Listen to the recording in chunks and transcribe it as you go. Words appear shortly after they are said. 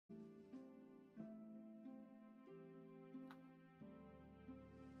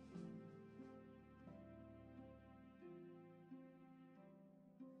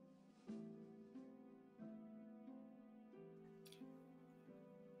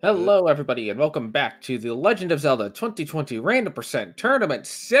Good. Hello, everybody, and welcome back to the Legend of Zelda 2020 Random Percent Tournament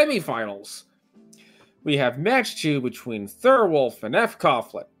Semifinals. We have match 2 between Thirwolf and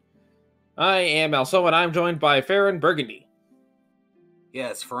fcoughlin. I am Elso, and I'm joined by Farron Burgundy.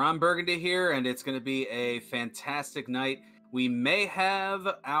 Yes, Ferran Burgundy here, and it's going to be a fantastic night. We may have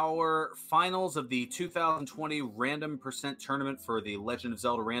our finals of the 2020 Random Percent Tournament for the Legend of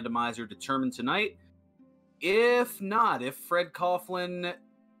Zelda Randomizer determined tonight. If not, if fcoughlin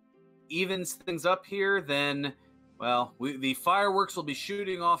evens things up here, then, well, the fireworks will be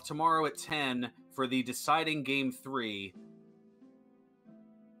shooting off tomorrow at 10 for the deciding Game 3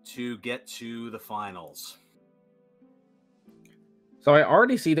 to get to the finals. So I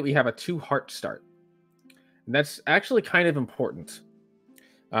already see that we have a 2-heart start. And that's actually kind of important.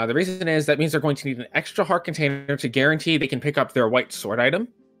 The reason is that means they're going to need an extra heart container to guarantee they can pick up their white sword item.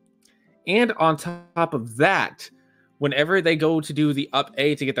 And on top of that, whenever they go to do the up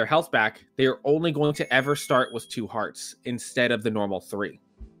A to get their health back, they are only going to ever start with 2 hearts instead of the normal 3.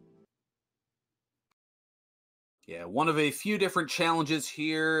 Yeah, one of a few different challenges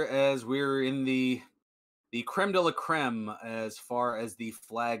here as we're in the creme de la creme as far as the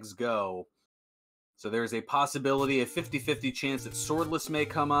flags go. So there's a possibility, a 50-50 chance that swordless may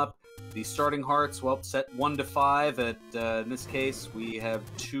come up. The starting hearts, well, set 1 to 5. In this case, we have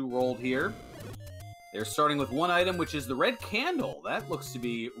 2 rolled here. They're starting with 1 item, which is the red candle. That looks to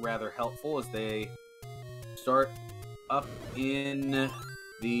be rather helpful as they start up in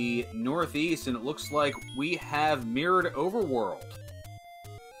the northeast, and it looks like we have mirrored overworld.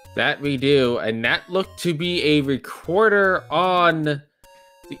 That we do, and that looked to be a recorder on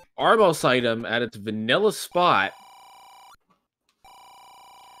the Armos item at its vanilla spot.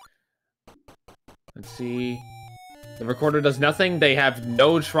 Let's see. The recorder does nothing. They have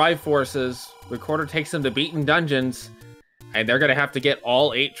no Triforces. Recorder takes them to beaten dungeons, and they're going to have to get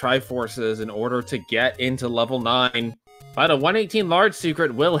all 8 Triforces in order to get into level 9. But a 118 large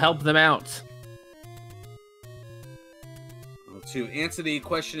secret will help them out. To answer the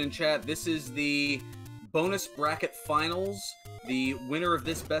question in chat, this is the bonus bracket finals. The winner of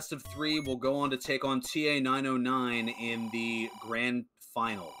this best of 3 will go on to take on TA 909 in the grand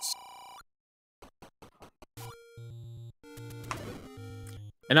finals.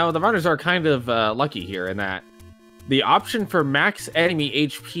 And now the runners are kind of lucky here in that the option for max enemy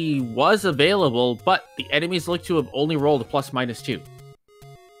HP was available, but the enemies look to have only rolled ±2.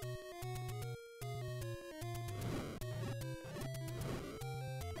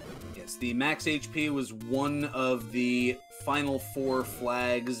 Yes, the max HP was one of the final 4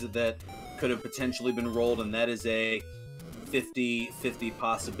 flags that could have potentially been rolled, and that is a 50-50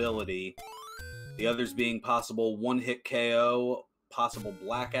 possibility. The others being possible 1-hit KO, possible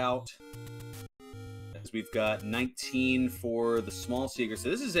blackout. As we've got 19 for the small seeker. So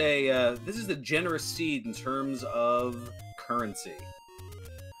this is a generous seed in terms of currency.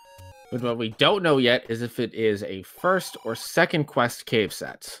 But what we don't know yet is if it is a first or second quest cave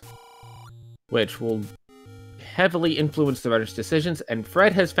set, which will heavily influence the runner's decisions, and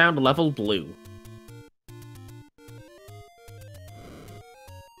Fred has found level blue.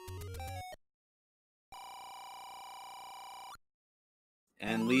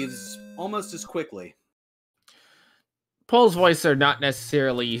 And leaves almost as quickly. Pole's voice are not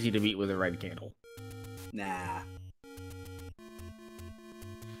necessarily easy to beat with a red candle. Nah.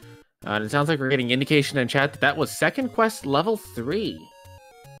 And it sounds like we're getting indication in chat that was second quest level 3.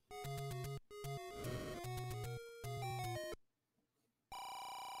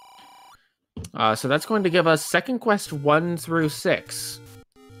 So that's going to give us second quest 1 through 6.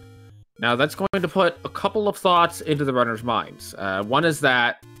 Now that's going to put a couple of thoughts into the runner's minds. One is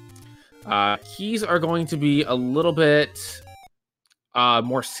that keys are going to be a little bit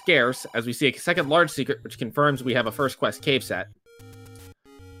more scarce, as we see a second large secret, which confirms we have a first quest cave set.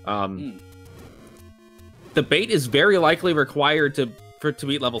 The bait is very likely required to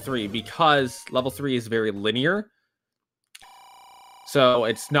beat level 3, because level 3 is very linear. So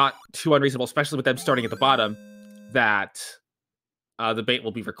it's not too unreasonable, especially with them starting at the bottom, that the bait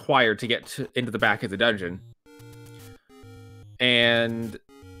will be required to get into the back of the dungeon. And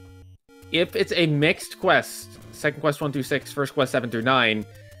if it's a mixed quest, second quest 1 through 6, first quest 7 through 9,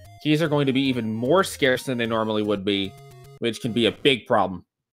 keys are going to be even more scarce than they normally would be, which can be a big problem.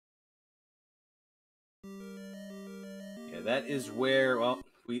 Yeah, that is where, well,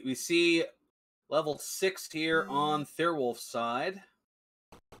 we see level 6 here on Thirwolf's side.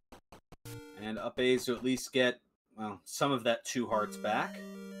 And up A's to at least get, well, some of that 2 hearts back.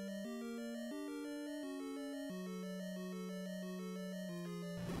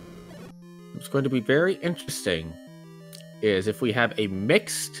 It's going to be very interesting is if we have a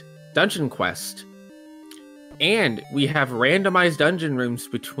mixed dungeon quest and we have randomized dungeon rooms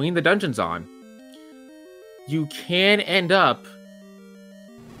between the dungeons on, you can end up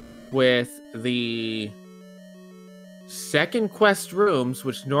with the second quest rooms,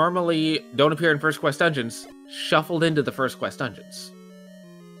 which normally don't appear in first quest dungeons, shuffled into the first quest dungeons.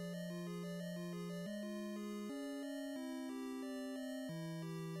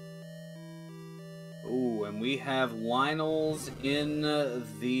 Ooh, and we have Lionel's in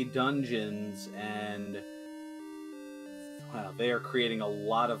the dungeons, and wow, they are creating a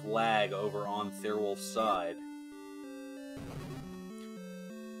lot of lag over on Thirwolf's side.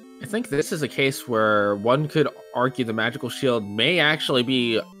 I think this is a case where one could argue the magical shield may actually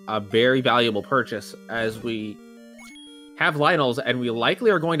be a very valuable purchase, as we have Lionel's and we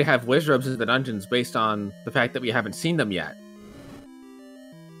likely are going to have Wizrobes in the dungeons based on the fact that we haven't seen them yet.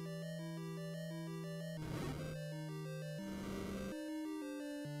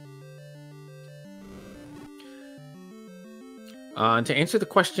 To answer the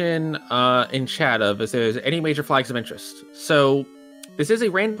question in chat of if there's any major flags of interest. So this is a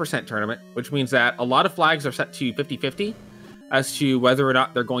random percent tournament, which means that a lot of flags are set to 50-50 as to whether or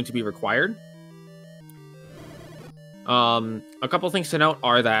not they're going to be required. A couple things to note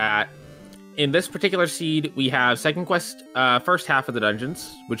are that in this particular seed, we have second quest first half of the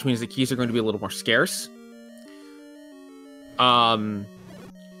dungeons, which means the keys are going to be a little more scarce.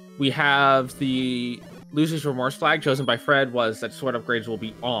 We have the Loser's Remorse flag chosen by Fred was that sword upgrades will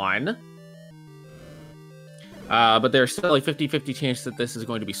be on. But there's still a 50-50 chance that this is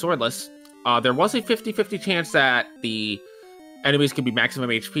going to be swordless. There was a 50-50 chance that the enemies could be maximum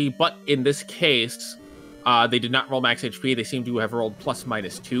HP, but in this case, they did not roll max HP. They seem to have rolled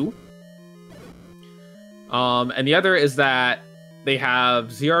 ±2. And the other is that they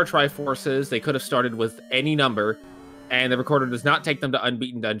have 0 Triforces. They could have started with any number, and the recorder does not take them to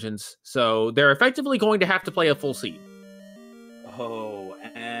unbeaten dungeons. So they're effectively going to have to play a full seed. Oh,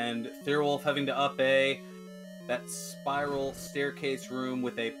 and Thirwolf having to up that spiral staircase room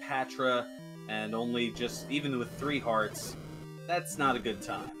with a Patra, and only just, even with 3 hearts, that's not a good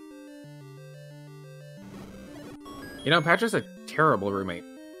time. You know, Patra's a terrible roommate.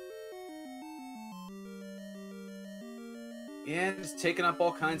 Yeah, just taking up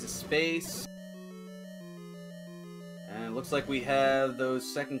all kinds of space. And it looks like we have those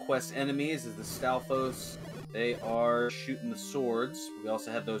second quest enemies as the Stalfos. They are shooting the swords. We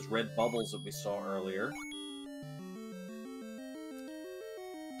also have those red bubbles that we saw earlier.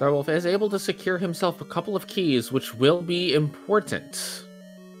 Thirwolf is able to secure himself a couple of keys, which will be important.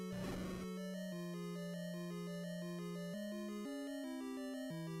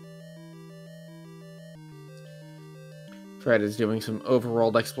 Fred is doing some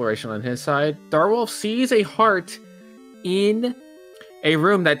overworld exploration on his side. Thirwolf sees a heart in a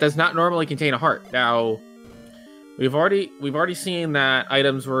room that does not normally contain a heart. Now, we've already seen that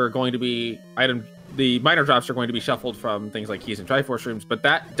items were going to be the minor drops are going to be shuffled from things like keys and Triforce rooms, but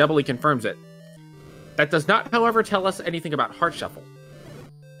that doubly confirms it. That does not, however, tell us anything about heart shuffle.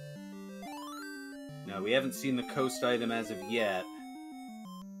 No, we haven't seen the coast item as of yet.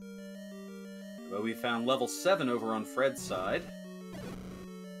 But we found level 7 over on Fred's side.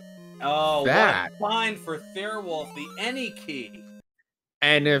 Oh, what a find for Thirwolf, the any key.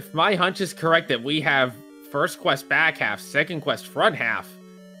 And if my hunch is correct that we have first quest back half, second quest front half,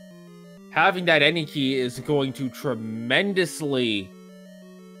 having that any key is going to tremendously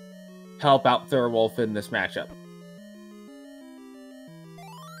help out Thirwolf in this matchup.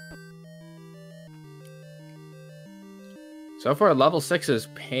 So far, level 6 is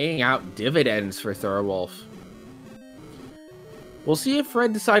paying out dividends for Thirwolf. We'll see if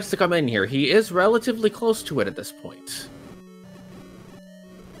Fred decides to come in here. He is relatively close to it at this point.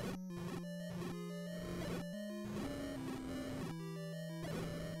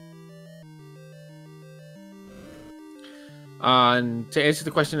 To answer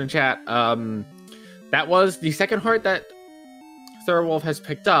the question in chat, that was the second heart that Thirwolf has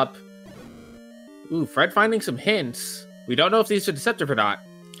picked up. Ooh, Fred finding some hints. We don't know if these are deceptive or not,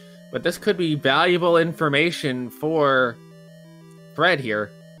 but this could be valuable information for Fred here.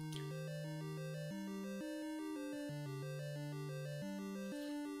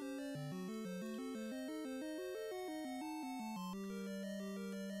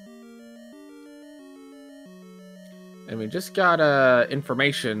 And we just got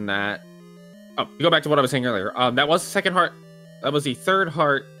information that... Oh, to go back to what I was saying earlier. That was the second heart. That was the third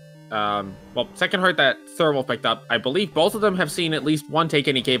heart. Well, second heart that Thirwolf picked up. I believe both of them have seen at least one Take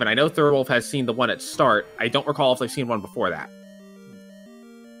Any Cave, and I know Thirwolf has seen the one at start. I don't recall if they've seen one before that.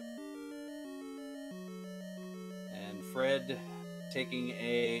 And Fred Fred taking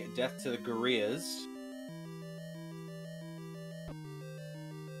a death to the gorillas.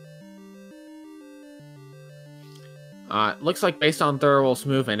 Looks like based on Thirwolf's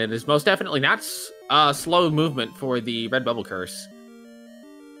movement, it is most definitely not slow movement for the red bubble curse.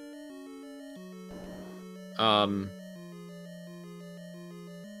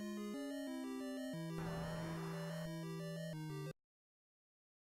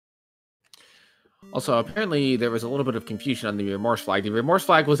 Also, apparently there was a little bit of confusion on the remorse flag. The remorse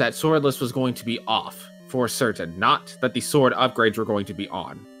flag was that swordless was going to be off for certain, not that the sword upgrades were going to be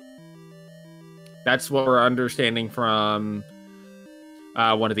on. That's what we're understanding from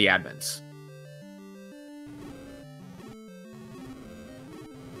one of the admins.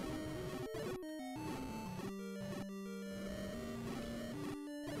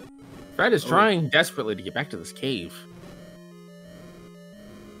 Fred is trying desperately to get back to this cave.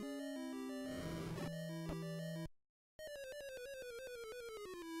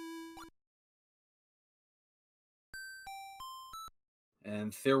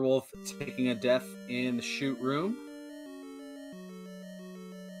 And Thirwolf taking a death in the shoot room.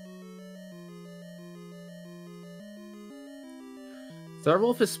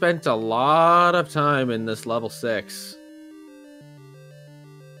 Thirwolf has spent a lot of time in this level 6.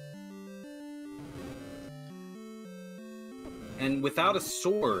 And without a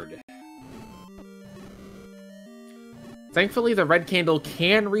sword. Thankfully, the red candle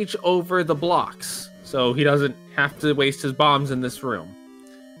can reach over the blocks, so he doesn't have to waste his bombs in this room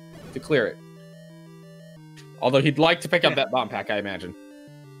to clear it. Although he'd like to pick up that bomb pack, I imagine.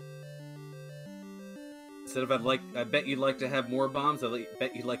 Instead of I bet you'd like to have more bombs, I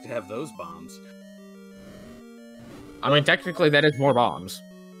bet you'd like to have those bombs. I mean, technically that is more bombs.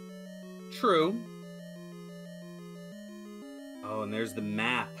 True. Oh, and there's the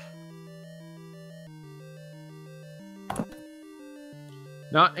map.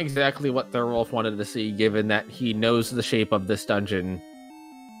 Not exactly what Thirwolf wanted to see, given that he knows the shape of this dungeon.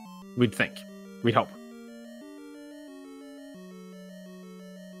 We'd think. We'd hope.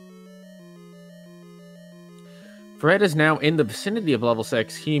 Fred is now in the vicinity of level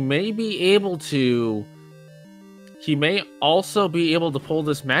 6. He may be able to... He may also be able to pull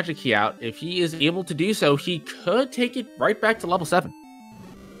this magic key out. If he is able to do so, he could take it right back to level 7.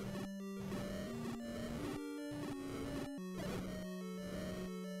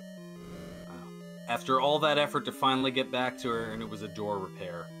 After all that effort to finally get back to her, and it was a door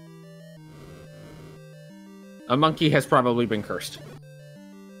repair. A monkey has probably been cursed.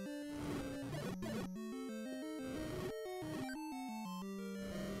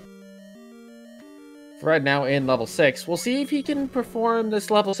 Fred now in level 6. We'll see if he can perform this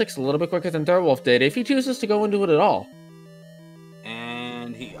level 6 a little bit quicker than Thirwolf did, if he chooses to go into it at all.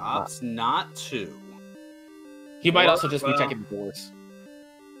 And he opts not to. He might also just be checking the doors.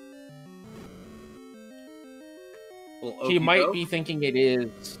 He might be thinking it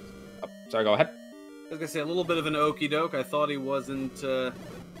is... Oh, sorry, go ahead. I was gonna say a little bit of an okey doke. I thought he wasn't.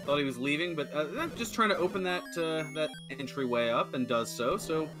 Thought he was leaving, but just trying to open that that entryway up, and does so.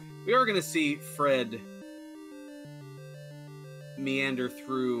 So we are gonna see Fred meander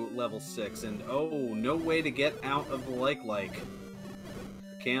through level 6, and oh, no way to get out of the like. The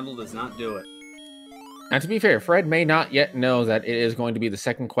candle does not do it. Now, to be fair, Fred may not yet know that it is going to be the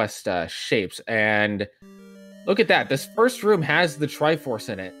second quest shapes, and look at that. This first room has the Triforce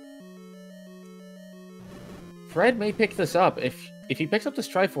in it. Fred may pick this up. If he picks up this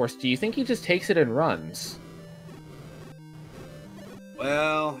Triforce, do you think he just takes it and runs?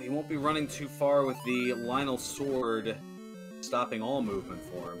 Well, he won't be running too far with the Lionel sword stopping all movement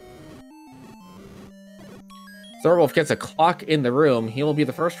for him. Thirwolf gets a clock in the room. He will be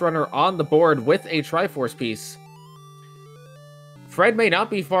the first runner on the board with a Triforce piece. Fred may not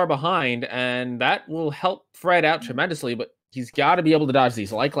be far behind, and that will help Fred out tremendously, but he's got to be able to dodge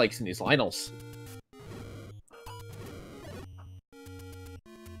these likes and these Lionels.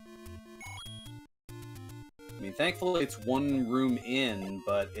 I mean, thankfully it's one room in,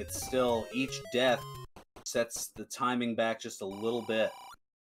 but it's still, each death sets the timing back just a little bit.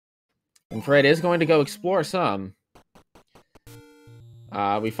 And Fred is going to go explore some.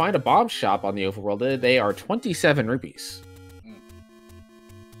 We find a bomb shop on the overworld. They are 27 rupees.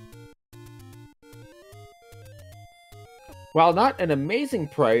 While not an amazing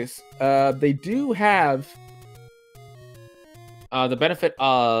price, they do have the benefit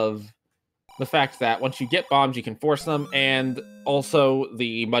of the fact that once you get bombs, you can force them, and also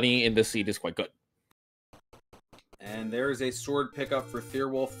the money in this seed is quite good. And there is a sword pickup for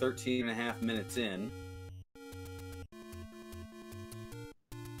Thirwolf 13.5 minutes in.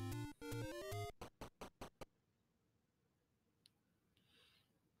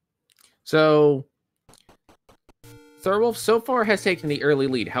 So Thirwolf so far has taken the early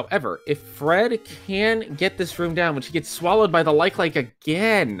lead. However, if Fred can get this room down, which he gets swallowed by the like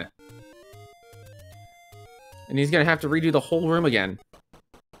again, and he's going to have to redo the whole room again.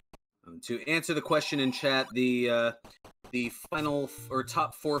 To answer the question in chat, the final or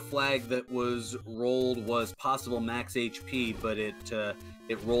top 4 flag that was rolled was possible max HP, but it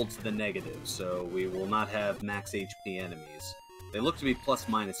rolled to the negative, so we will not have max HP enemies. They look to be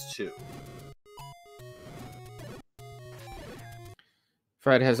 ±2.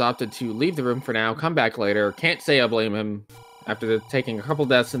 Fred has opted to leave the room for now, come back later. Can't say I blame him. After taking a couple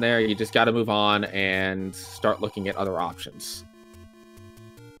deaths in there, you just got to move on and start looking at other options.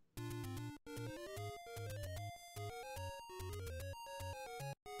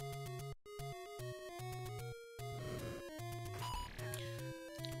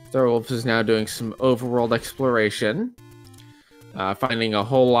 Thirwolf is now doing some overworld exploration, finding a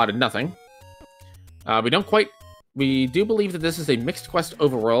whole lot of nothing. We do believe that this is a mixed quest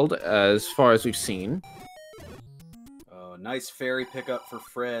overworld, as far as we've seen. Oh, nice fairy pickup for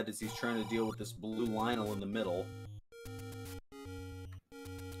Fred as he's trying to deal with this blue Lionel in the middle.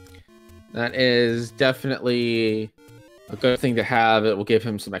 That is definitely a good thing to have. It will give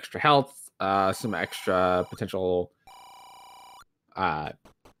him some extra health, some extra potential...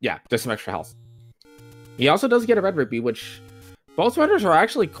 yeah, just some extra health. He also does get a red rupee, which both runners are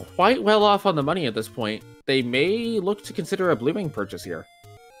actually quite well off on the money at this point. They may look to consider a blue ring purchase here.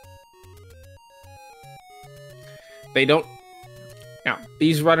 They don't... Now,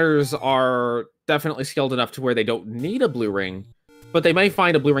 these runners are definitely skilled enough to where they don't need a blue ring, but they may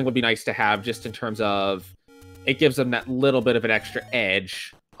find a blue ring would be nice to have just in terms of it gives them that little bit of an extra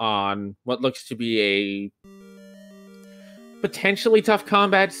edge on what looks to be a potentially tough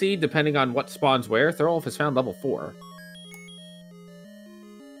combat seed, depending on what spawns where. Thirwolf has found level 4.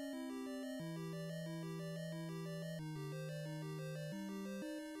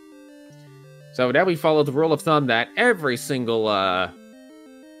 So now we follow the rule of thumb that every single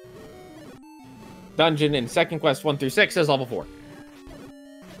dungeon in Second Quest 1 through 6 is level 4.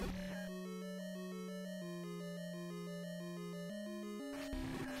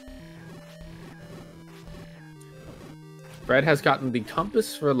 Fred has gotten the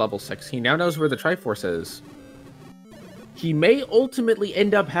compass for level 6. He now knows where the Triforce is. He may ultimately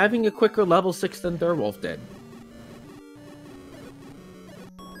end up having a quicker level 6 than Thirwolf did.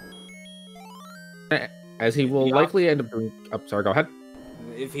 As he will likely end up doing... Oh, sorry, go ahead.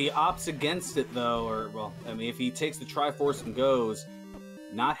 If he opts against it, though, or, well, I mean, if he takes the Triforce and goes,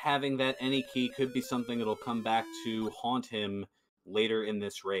 not having that any key could be something that'll come back to haunt him later in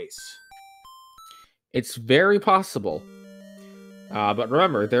this race. It's very possible. But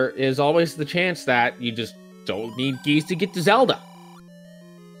remember, there is always the chance that you just don't need keys to get to Zelda.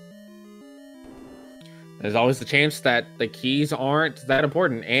 There's always the chance that the keys aren't that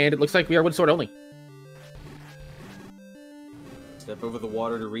important, and it looks like we are wood sword only. Step over the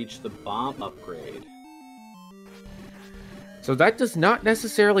water to reach the bomb upgrade. So that does not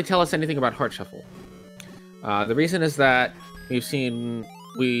necessarily tell us anything about Heart Shuffle. The reason is that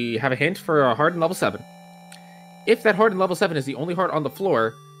we have a hint for a heart in level 7. If that heart in level 7 is the only heart on the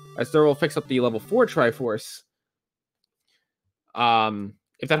floor, as Thirwolf picks up the level 4 Triforce,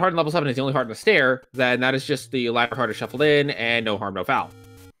 if that heart in level 7 is the only heart in the stair, then that is just the latter heart is shuffled in, and no harm, no foul.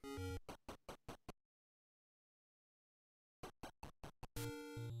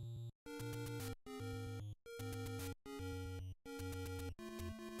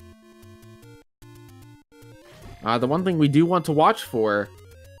 The one thing we do want to watch for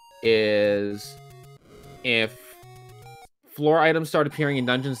is if floor items start appearing in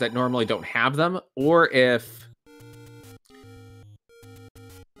dungeons that normally don't have them, or if,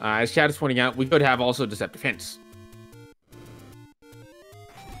 as Chad is pointing out, we could have also deceptive hints.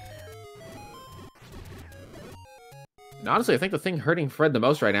 And honestly, I think the thing hurting Fred the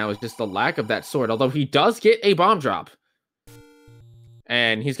most right now is just the lack of that sword, although he does get a bomb drop.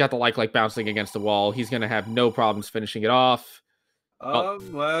 And he's got the like bouncing against the wall. He's going to have no problems finishing it off. Well,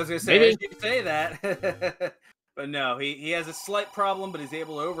 I was going to say, maybe. I didn't say that. But no, he has a slight problem, but he's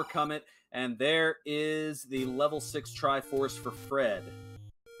able to overcome it. And there is the level 6 Triforce for Fred.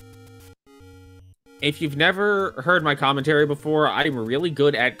 If you've never heard my commentary before, I'm really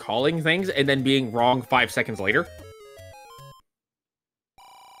good at calling things and then being wrong 5 seconds later.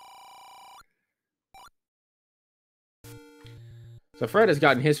 So Fred has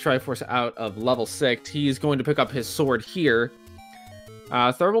gotten his Triforce out of level 6. He's going to pick up his sword here.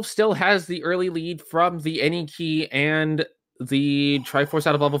 Thirwolf still has the early lead from the any key and the Triforce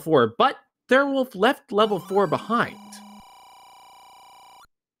out of level 4, but Thirwolf left level 4 behind.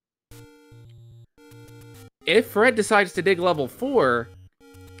 if Fred decides to dig level 4,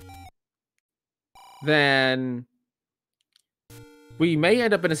 then we may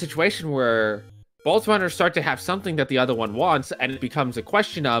end up in a situation where both runners start to have something that the other one wants, and it becomes a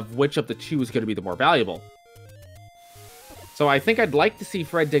question of which of the two is going to be the more valuable. So I think I'd like to see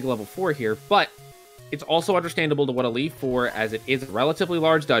Fred dig level 4 here, but it's also understandable to want to leave 4, as it is a relatively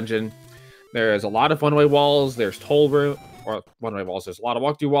large dungeon. There's a lot of one-way walls, there's toll room, or one-way walls, there's a lot of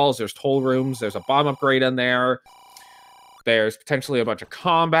walk-through walls, there's toll rooms, there's a bomb upgrade in there, there's potentially a bunch of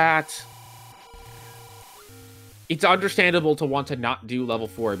combat. It's understandable to want to not do level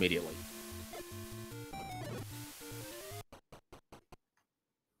 4 immediately.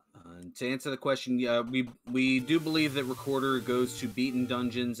 To answer the question, we do believe that Recorder goes to beaten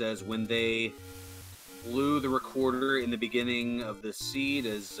dungeons, as when they blew the Recorder in the beginning of the seed,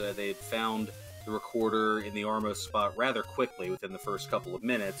 as they had found the Recorder in the Armos spot rather quickly within the first couple of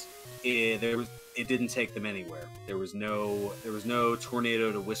minutes. It didn't take them anywhere. There was no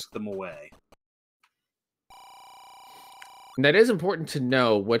tornado to whisk them away. And that is important to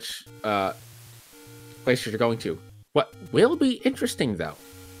know which place you're going to. What will be interesting, though,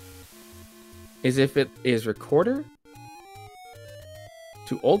 is if it is Recorder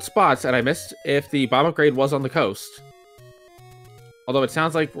to old spots, and I missed if the bomb upgrade was on the coast. Although it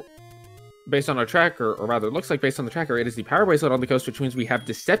sounds like, based on our tracker, or rather, it looks like based on the tracker, it is the power bracelet on the coast, which means we have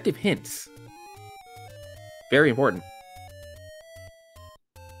deceptive hints. Very important.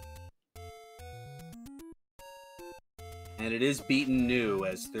 And it is beaten new,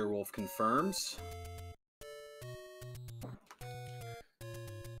 as Thirwolf confirms.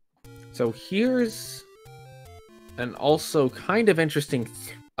 So here's an also kind of interesting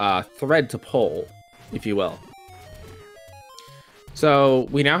thread to pull, if you will. So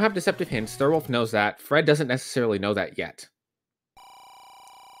we now have deceptive hints. Thirwolf knows that. Fred doesn't necessarily know that yet.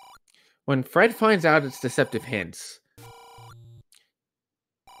 When Fred finds out it's deceptive hints,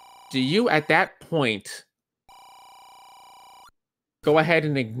 do you at that point go ahead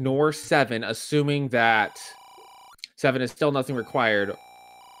and ignore 7, assuming that 7 is still nothing required?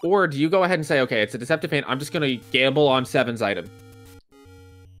 Or do you go ahead and say, okay, it's a deceptive hint, I'm just going to gamble on 7's item?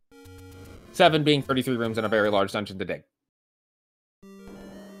 7 being 33 rooms in a very large dungeon to dig.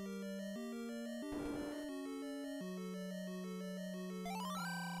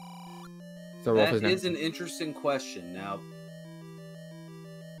 So that is an interesting question. Now,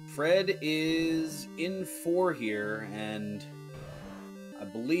 Fred is in 4 here, and I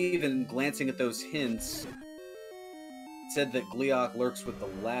believe in glancing at those hints, it said that Gleeok lurks with the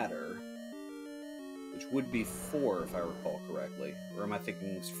ladder, which would be 4 if I recall correctly. Or am I thinking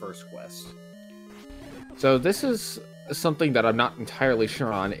his first quest? So this is something that I'm not entirely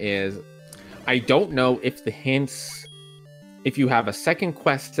sure on, is I don't know if the hints, if you have a second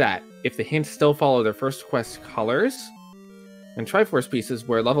quest set, if the hints still follow their first quest colors and Triforce pieces,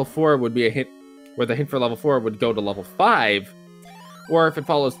 where level 4 would be a hint, where the hint for level 4 would go to level 5, or if it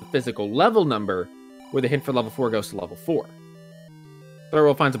follows the physical level number, where the hint for level 4 goes to level 4.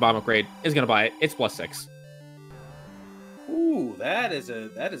 Thirwolf finds a bomb upgrade, is going to buy it. It's +6. Ooh, that is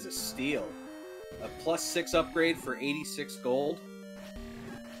a steal. A +6 upgrade for 86 gold.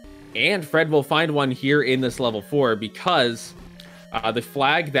 And Fred will find one here in this level 4, because the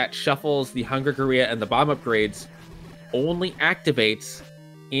flag that shuffles the Hunger Korea and the bomb upgrades only activates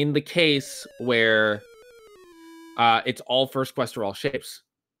in the case where it's all first quest or all shapes.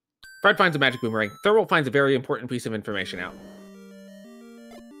 Fred finds a magic boomerang. Thirwolf finds a very important piece of information out.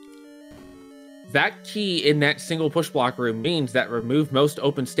 That key in that single push block room means that remove most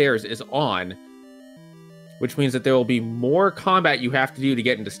open stairs is on, which means that there will be more combat you have to do to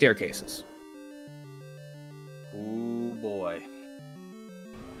get into staircases. Ooh, boy.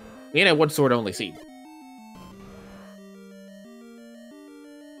 And a one sword only seed.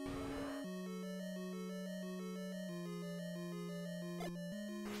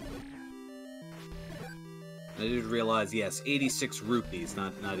 I did realize, yes, 86 rupees,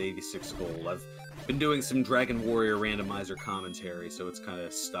 not 86 gold. I've been doing some Dragon Warrior Randomizer commentary, so it's kind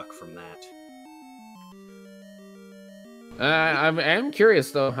of stuck from that. I'm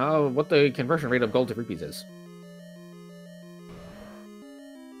curious, though, what the conversion rate of gold to rupees is.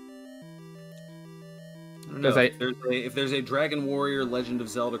 I don't know. If there's a Dragon Warrior Legend of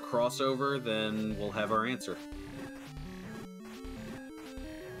Zelda crossover, then we'll have our answer.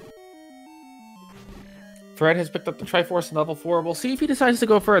 Fred has picked up the Triforce in level 4. We'll see if he decides to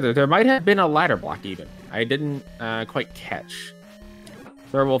go further. There might have been a ladder block, even. I didn't quite catch.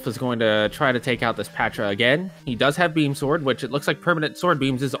 Thirwolf is going to try to take out this Patra again. He does have Beam Sword, which it looks like permanent sword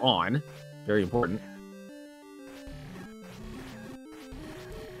beams is on. Very important.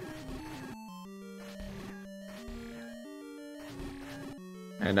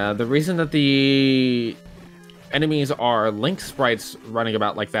 And the reason that the enemies are Link sprites running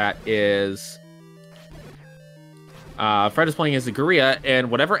about like that is Fred is playing as a gorilla, and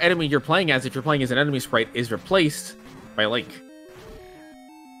whatever enemy you're playing as, if you're playing as an enemy sprite, is replaced by Link.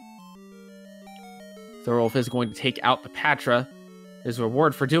 Thirwolf is going to take out the Patra. His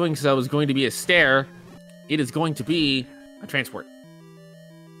reward for doing so is going to be a stare. It is going to be a transport.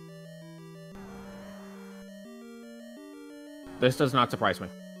 This does not surprise me.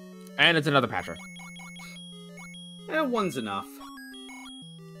 And it's another Patra. One's enough.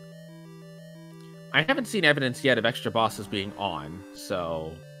 I haven't seen evidence yet of extra bosses being on,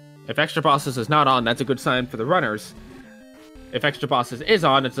 so if extra bosses is not on, that's a good sign for the runners. If extra bosses is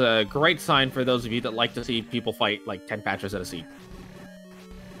on, it's a great sign for those of you that like to see people fight like 10 Patras at a seat.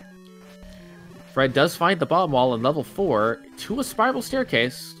 Fred does find the bomb wall in level 4 to a spiral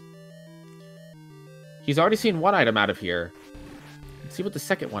staircase. He's already seen one item out of here. Let's see what the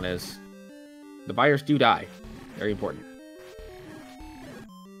second one is. The buyers do die. Very important.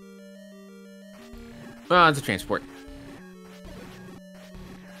 It's a transport.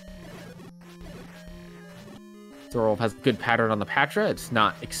 Thirwolf has a good pattern on the Patra. It's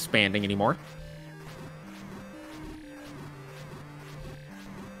not expanding anymore.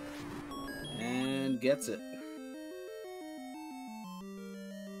 And gets it.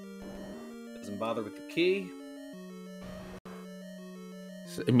 Doesn't bother with the key.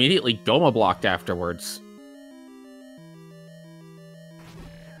 It's immediately Goma blocked afterwards.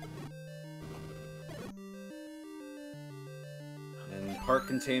 Heart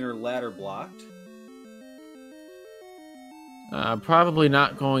container ladder blocked. Probably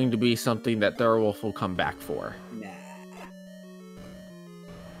not going to be something that Thirwolf will come back for. Nah.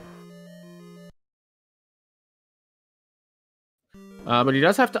 But he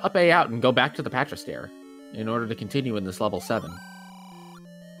does have to up A out and go back to the Patra Stair in order to continue in this level 7.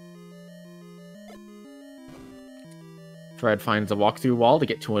 Fred finds a walkthrough wall to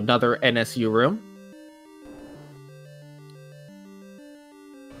get to another NSU room.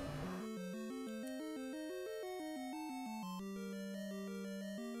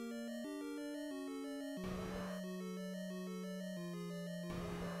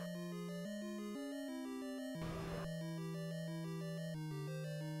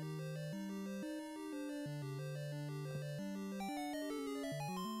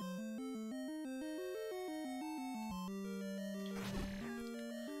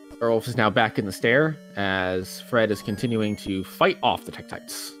 Thirwolf is now back in the stair as Fred is continuing to fight off the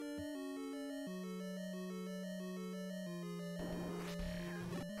Tektites.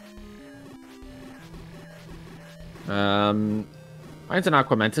 Finds an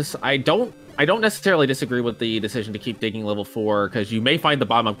Aquamentus. I don't necessarily disagree with the decision to keep digging level 4 because you may find the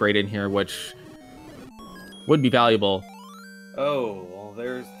bomb upgrade in here, which would be valuable. Oh, well,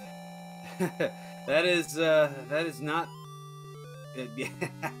 there's that is not.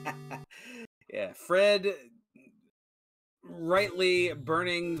 Yeah, Fred rightly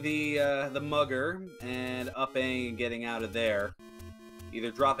burning the mugger and upping and getting out of there. Either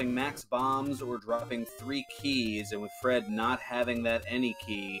dropping max bombs or dropping 3 keys, and with Fred not having that any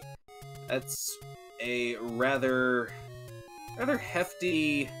key, that's a rather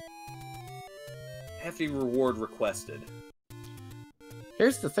hefty reward requested.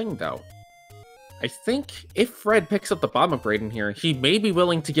 Here's the thing, though. I think if Fred picks up the bomb upgrade in here, he may be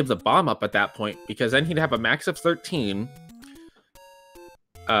willing to give the bomb up at that point, because then he'd have a max of 13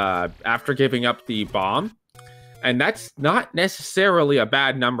 after giving up the bomb. And that's not necessarily a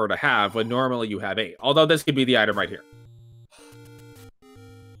bad number to have when normally you have 8. Although this could be the item right here.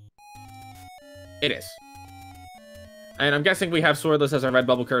 It is. And I'm guessing we have Swordless as our red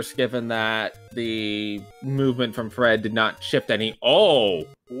bubble curse, given that the movement from Fred did not shift any. Oh!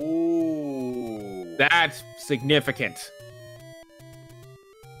 Ooh. That's significant.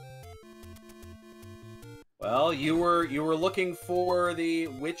 Well, you were looking for the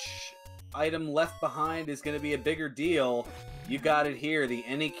which item left behind is going to be a bigger deal. You got it here. The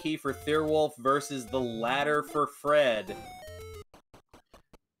any key for Thirwolf versus the ladder for Fred.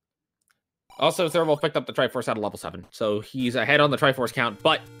 Also, Thirwolf picked up the Triforce out of level 7, so he's ahead on the Triforce count,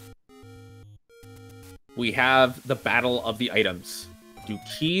 but we have the battle of the items. Do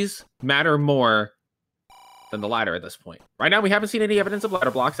keys matter more than the ladder at this point? Right now, we haven't seen any evidence of ladder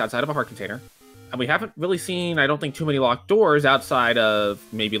blocks outside of a heart container, and we haven't really seen, I don't think, too many locked doors outside of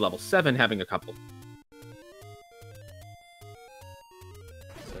maybe level 7 having a couple.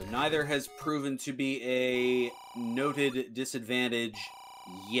 So neither has proven to be a noted disadvantage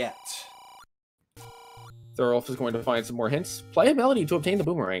yet. Thirwolf is going to find some more hints. Play a melody to obtain the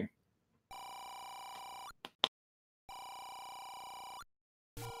boomerang.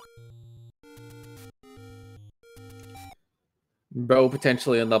 Bow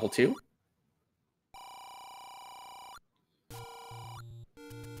potentially on level 2.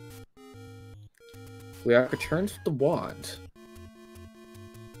 Gleeok returns with the wand.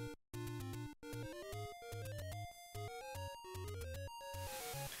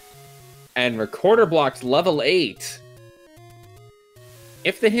 And Recorder blocks level 8.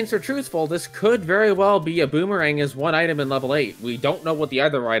 If the hints are truthful, this could very well be a boomerang as one item in level 8. We don't know what the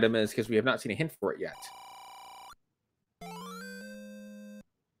other item is because we have not seen a hint for it yet.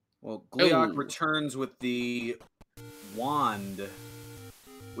 Well, Gleeok returns with the wand.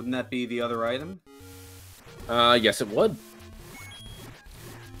 Wouldn't that be the other item? Yes, it would.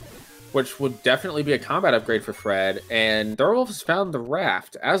 Which would definitely be a combat upgrade for Fred. And Thirwolf has found the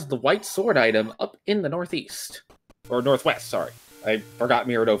raft as the white sword item up in the northeast. Or northwest, sorry. I forgot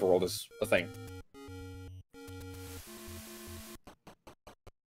Mirrored Overworld is a thing.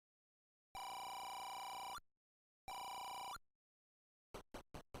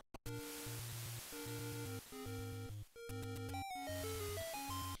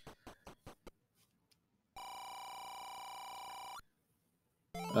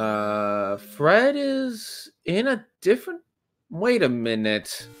 Fred is in a different... Wait a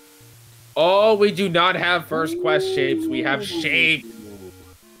minute. Oh, we do not have first quest shapes. We have shape.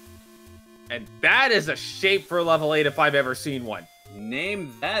 And that is a shape for level 8 if I've ever seen one.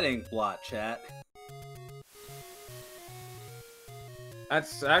 Name that ink blot, chat.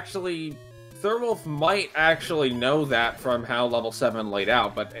 That's actually... Thirwolf might actually know that from how level 7 laid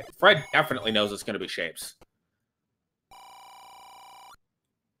out, but Fred definitely knows it's going to be shapes.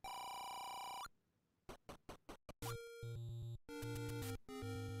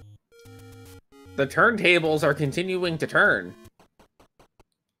 The turntables are continuing to turn.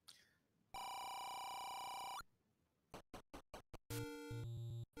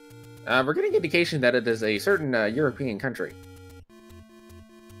 We're getting indication that it is a certain European country.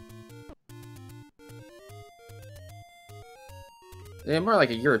 More like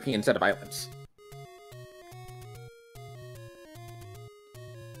a European set of islands.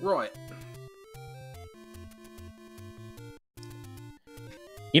 Right.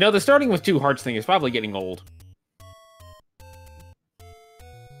 You know, the starting with 2 hearts thing is probably getting old.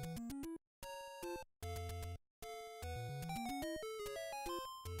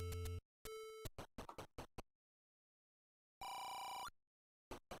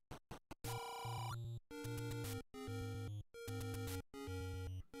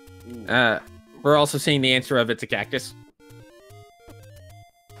 We're also seeing the answer of it's a cactus.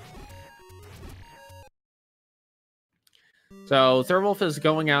 So Thirwolf is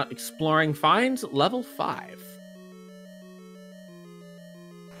going out exploring, finds level 5.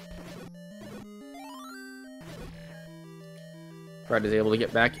 Fred is able to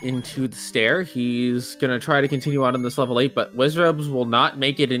get back into the stair. He's going to try to continue on in this level 8, but Wizrobes will not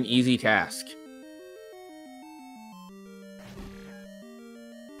make it an easy task.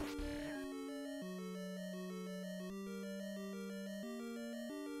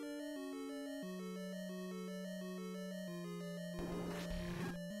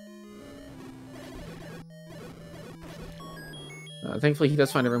 Thankfully, he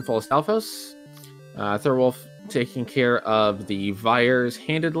does find a room full of Stalfos. Thirwolf taking care of the Vyres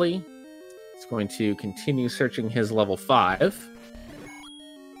handedly. He's going to continue searching his level 5.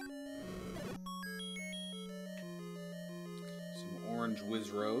 Some orange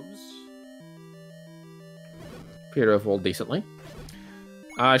Wizrobes. Appear to have rolled decently.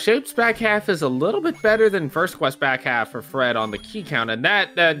 Shape's back half is a little bit better than first quest back half for Fred on the key count, and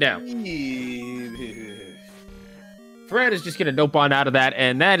that, no. Fred is just going to nope on out of that,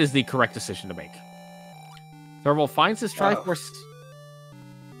 and that is the correct decision to make. Thirwolf finds his Triforce.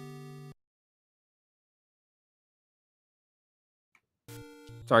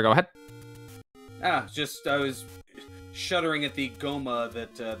 Sorry, go ahead. I was shuddering at the Goma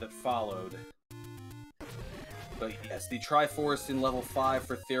that followed. But yes, the Triforce in level 5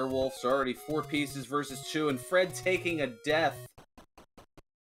 for Thirwolf, so already 4 pieces versus 2, and Fred taking a death.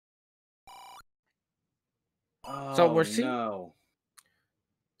 So we're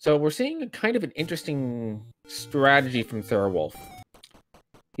seeing a kind of an interesting strategy from Thirwolf.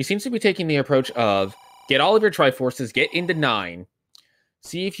 He seems to be taking the approach of get all of your Triforces, get into 9,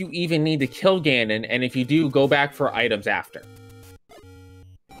 see if you even need to kill Ganon, and if you do, go back for items after.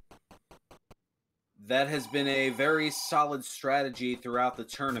 That has been a very solid strategy throughout the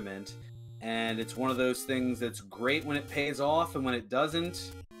tournament, and it's one of those things that's great when it pays off, and when it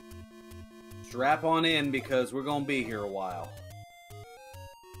doesn't, strap on in because we're going to be here a while.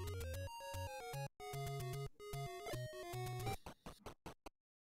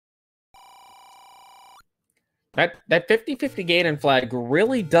 That 50-50 gain and flag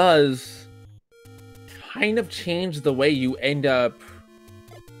really does kind of change the way you end up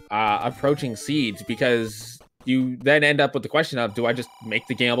approaching seeds, because you then end up with the question of, do I just make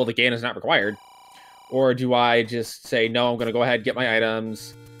the gamble the gain is not required? Or do I just say, no, I'm going to go ahead and get my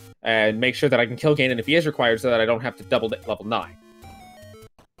items and make sure that I can kill Ganon if he is required so that I don't have to double level 9?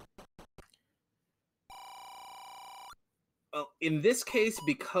 Well, in this case,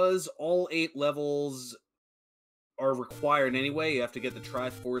 because all 8 levels are required anyway, you have to get the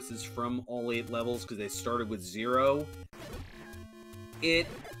Triforces from all 8 levels because they started with 0.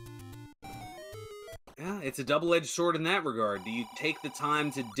 It's a double-edged sword in that regard. Do you take the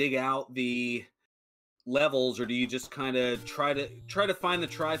time to dig out the levels, or do you just kind of try to find the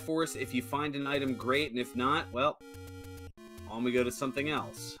Triforce? If you find an item, great, and if not, well, on we go to something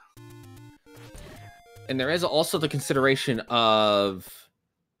else. And there is also the consideration of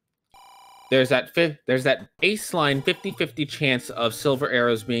there's that baseline 50-50 chance of silver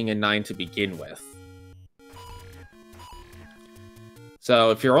arrows being a 9 to begin with.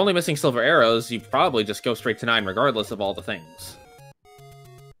 So if you're only missing silver arrows, you probably just go straight to 9 regardless of all the things.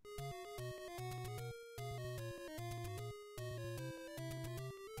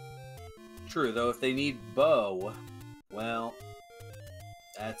 True, though, if they need bow, well,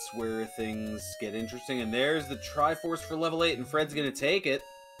 that's where things get interesting. And there's the Triforce for level 8, and Fred's going to take it.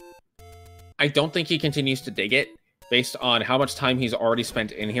 I don't think he continues to dig it, based on how much time he's already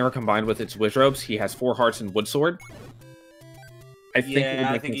spent in here, combined with its Wizrobes. He has 4 hearts and Wood Sword. I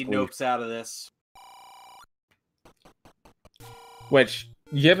think he nopes out of this. Which,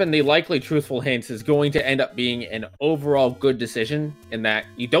 given the likely truthful hints, is going to end up being an overall good decision, in that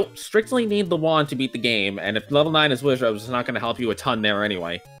you don't strictly need the wand to beat the game, and if level 9 is Wizrobes, it's not going to help you a ton there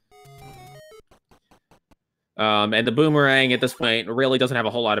anyway. And the boomerang at this point really doesn't have a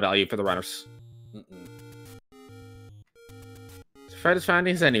whole lot of value for the runners. So Fred is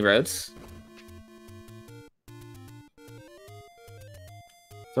finding his any roads.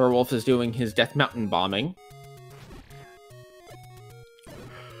 Thirwolf is doing his Death Mountain bombing.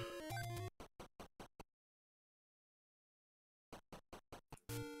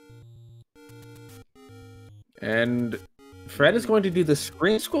 And Fred is going to do the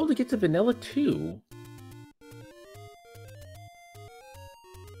Screen Scroll to get to Vanilla 2.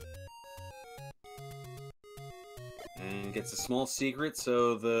 And gets a small secret,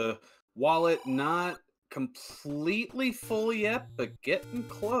 so the wallet not completely full yet, but getting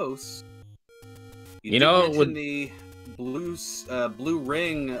close. You know, mention the blue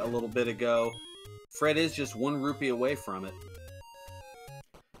ring a little bit ago. Fred is just 1 rupee away from it.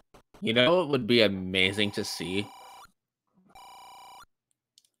 You know, it would be amazing to see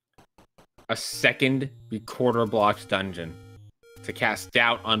a second recorder blocked dungeon to cast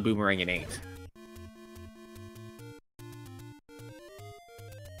doubt on Boomerang in 8.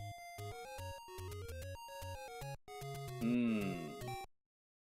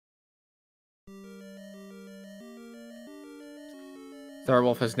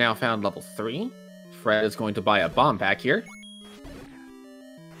 Thirwolf has now found level 3. Fred is going to buy a bomb pack here.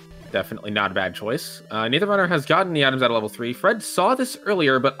 Definitely not a bad choice. Neither runner has gotten the items out of level 3. Fred saw this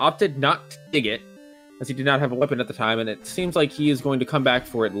earlier, but opted not to dig it, as he did not have a weapon at the time, and it seems like he is going to come back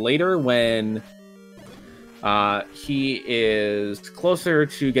for it later when he is closer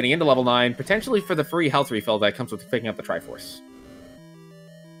to getting into level 9, potentially for the free health refill that comes with picking up the Triforce.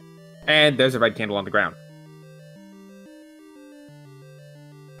 And there's a red candle on the ground.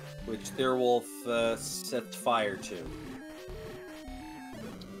 Which Thirwolf sets fire to.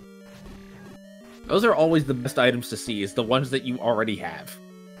 Those are always the best items to see, is the ones that you already have.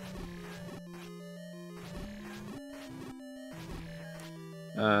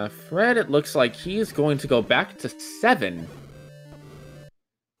 Fred, it looks like he's going to go back to 7.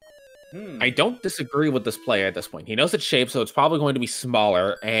 I don't disagree with this play at this point. He knows its shape, so it's probably going to be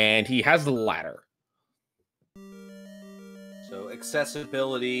smaller, and he has the ladder. So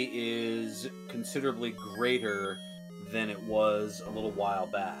accessibility is considerably greater than it was a little while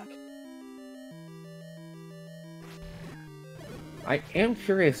back. I am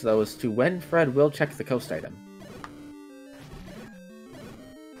curious, though, as to when Fred will check the coast item.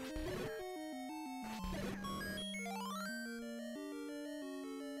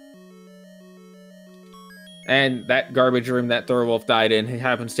 And that garbage room that Thirwolf died in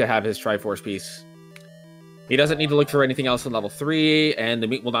happens to have his Triforce piece. He doesn't need to look for anything else in level 3, and the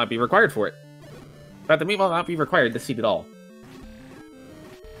meat will not be required for it. In fact, the meat will not be required this seed at all.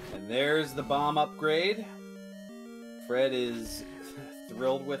 And there's the bomb upgrade. Fred is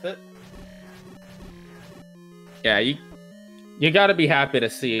thrilled with it. Yeah, you You gotta be happy to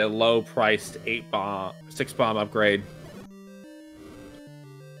see a low-priced 6-bomb upgrade.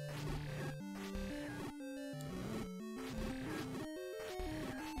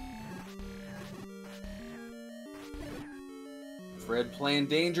 Fred playing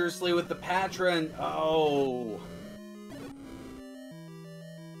dangerously with the Patra, and oh,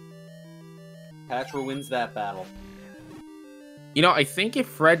 Patra wins that battle. You know, I think if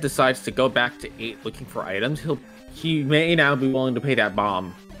Fred decides to go back to 8 looking for items, he may now be willing to pay that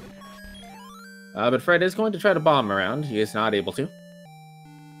bomb. But Fred is going to try to bomb around. He is not able to.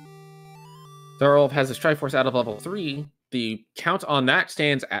 Thirwolf has his Triforce out of level 3. The count on that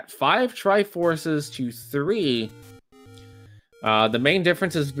stands at 5 Triforces to 3. The main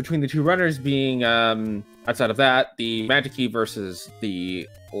differences between the two runners being, outside of that, the magic key versus the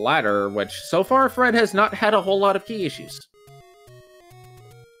ladder, which so far Fred has not had a whole lot of key issues.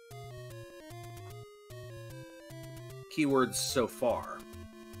 Keywords so far.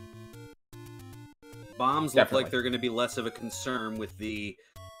 Bombs Definitely. look like they're going to be less of a concern with the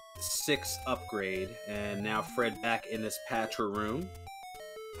 6th upgrade, and now Fred back in this Patra room.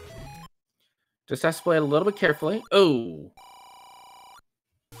 Just has to play it a little bit carefully. Oh!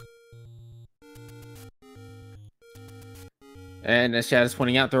 And as Chad is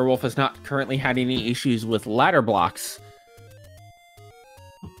pointing out, Thirwolf has not currently had any issues with ladder blocks.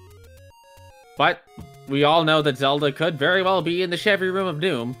 But we all know that Zelda could very well be in the Chevy Room of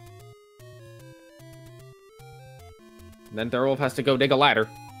Doom. And then Thirwolf has to go dig a ladder.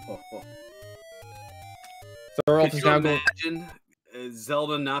 Thirwolf is now imagine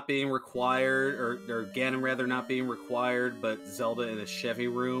Zelda not being required, or Ganon rather not being required, but Zelda in a Chevy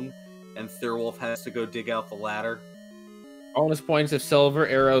room, and Thirwolf has to go dig out the ladder? Bonus points if Silver,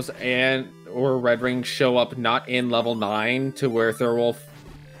 Arrows, or Red Ring show up not in level 9 to where Thirwolf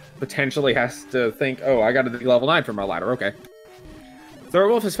potentially has to think, oh, I gotta do level 9 for my ladder, okay.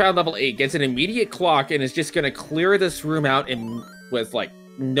 Thirwolf has found level 8, gets an immediate clock, and is just gonna clear this room out with, like,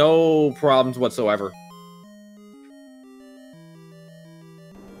 no problems whatsoever.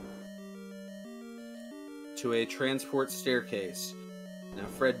 To a transport staircase. Now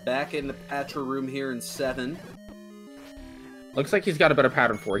Fred back in the Patra room here in 7. Looks like he's got a better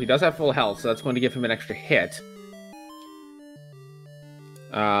pattern for it. He does have full health, so that's going to give him an extra hit.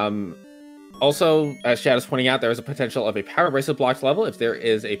 Also, as Chad is pointing out, there is a potential of a Power Bracelet blocked level. If there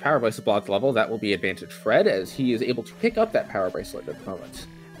is a Power Bracelet blocked level, that will be advantage Fred, as he is able to pick up that Power Bracelet at the moment.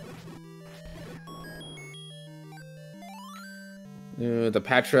 The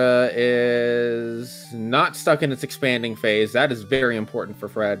Patra is not stuck in its expanding phase. That is very important for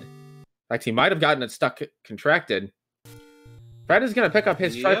Fred. In fact, he might have gotten it stuck contracted. Fred is going to pick up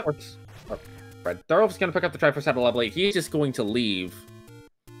his Triforce. Thirwolf is going to pick up the Triforce out of level 8. He's just going to leave.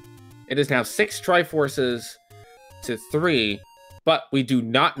 It is now 6 Triforces to 3, but we do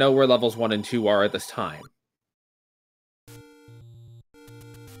not know where levels 1 and 2 are at this time.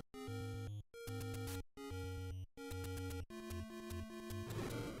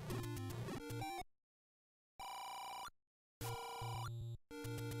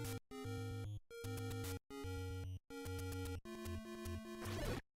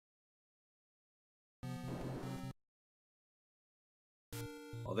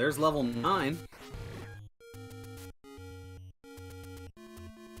 Well, there's level 9.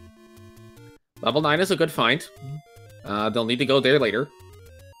 Level 9 is a good find. They'll need to go there later.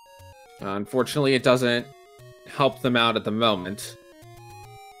 Unfortunately, it doesn't help them out at the moment.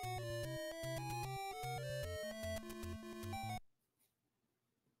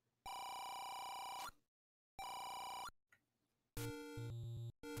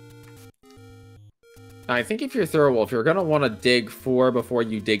 I think if you're Thirwolf, you're going to want to dig 4 before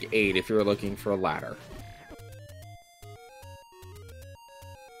you dig 8 if you're looking for a ladder.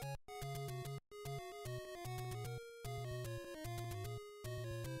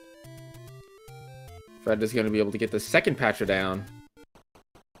 Fred is going to be able to get the second Patra down.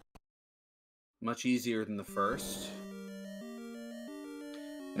 Much easier than the first.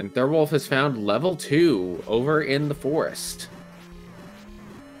 And Thirwolf has found level 2 over in the forest.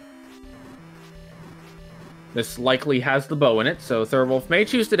 This likely has the bow in it, so Thirwolf may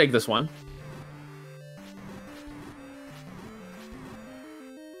choose to dig this one.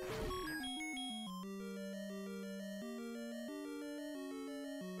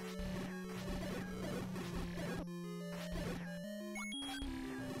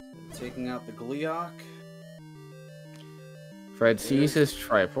 Taking out the Gleeok. Fred sees his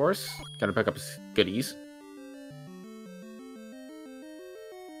Triforce. Gotta pick up his goodies.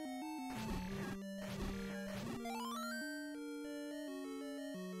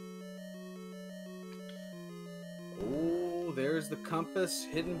 Oh, there's the compass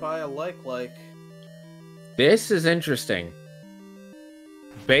hidden by a like. This is interesting.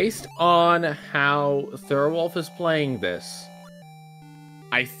 Based on how Thirwolf is playing this,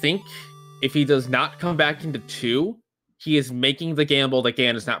 I think if he does not come back into 2, he is making the gamble that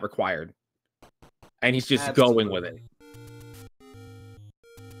Gan is not required. And he's just going with it.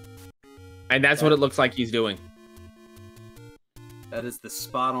 And that's what it looks like he's doing. That is the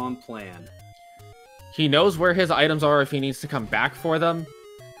spot-on plan. He knows where his items are if he needs to come back for them.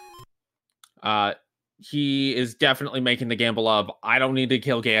 He is definitely making the gamble of, I don't need to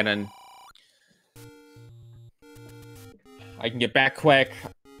kill Ganon. I can get back quick.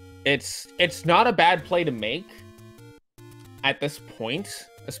 It's not a bad play to make at this point,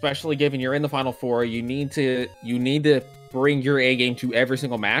 especially given you're in the Final Four. You need to bring your A game to every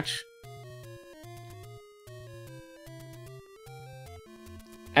single match.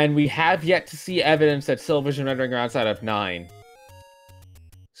 And we have yet to see evidence that Sylvision rendering are outside of 9.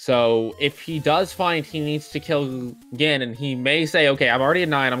 So if he does find he needs to kill Ganon, he may say, okay, I'm already at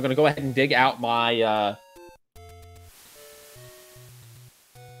 9. I'm going to go ahead and dig out my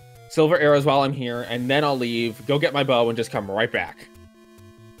silver arrows while I'm here, and then I'll leave, go get my bow, and just come right back.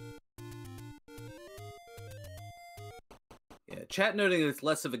 Yeah, chat noting that it's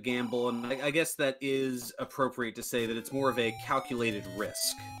less of a gamble, and I guess that is appropriate to say that it's more of a calculated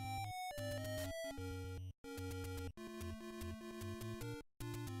risk.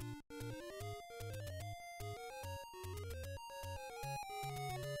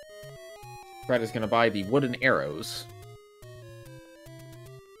 Fred is going to buy the wooden arrows.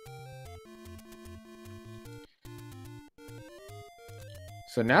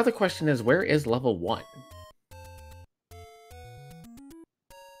 So now the question is, where is level 1?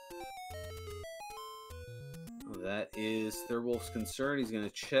 That is Thirwolf's concern. He's going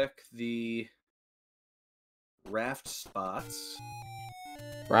to check the raft spots.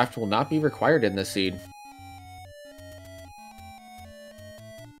 Raft will not be required in this seed.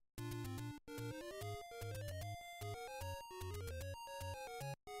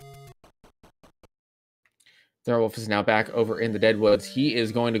 Thirwolf is now back over in the Deadwoods. He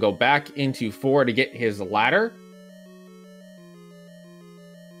is going to go back into 4 to get his ladder.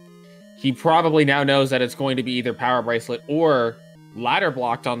 He probably now knows that it's going to be either Power Bracelet or ladder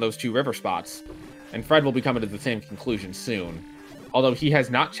blocked on those 2 river spots. And Fred will be coming to the same conclusion soon. Although he has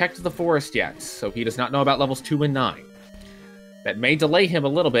not checked the forest yet, so he does not know about levels 2 and 9. That may delay him a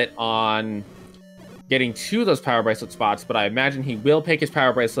little bit on getting to those Power Bracelet spots, but I imagine he will pick his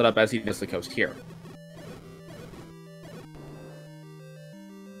Power Bracelet up as he does the coast here.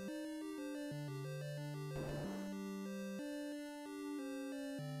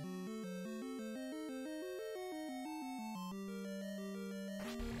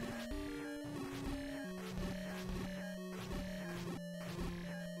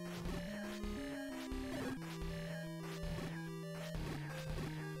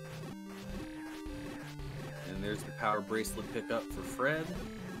 There's the Power Bracelet pickup for Fred.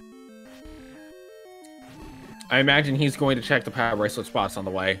 I imagine he's going to check the Power Bracelet spots on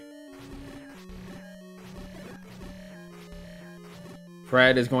the way.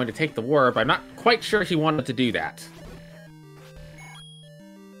 Fred is going to take the warp. I'm not quite sure he wanted to do that.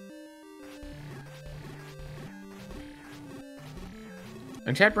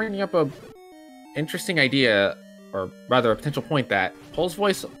 And chat bringing up a interesting idea, or rather a potential point, that Pulse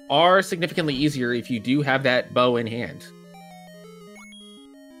Voice are significantly easier if you do have that bow in hand.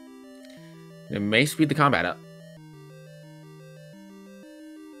 It may speed the combat up.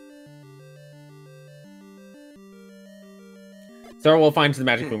 Thirwolf finds the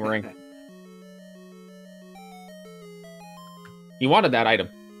magic boomerang. He wanted that item.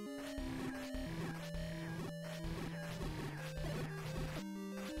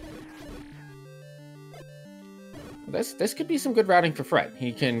 This could be some good routing for Fred.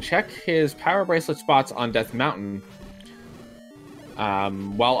 He can check his Power Bracelet spots on Death Mountain,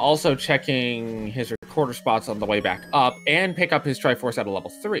 while also checking his Recorder spots on the way back up, and pick up his Triforce at a level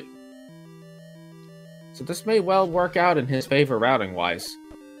 3. So this may well work out in his favor routing-wise.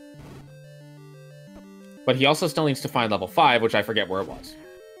 But he also still needs to find level 5, which I forget where it was.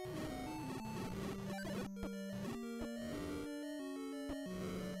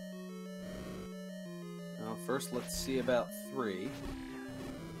 First, let's see about 3.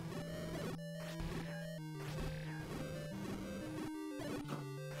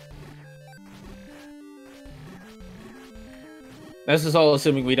 This is all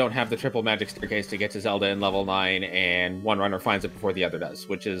assuming we don't have the triple magic staircase to get to Zelda in level 9, and one runner finds it before the other does,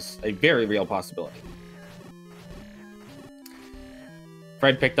 which is a very real possibility.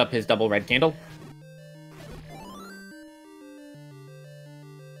 Fred picked up his double red candle.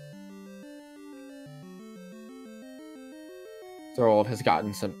 Thirwolf has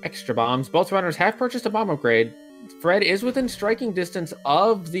gotten some extra bombs. Both runners have purchased a bomb upgrade. Fred is within striking distance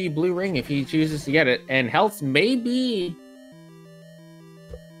of the blue ring if he chooses to get it, and health may be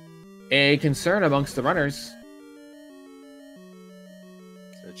a concern amongst the runners.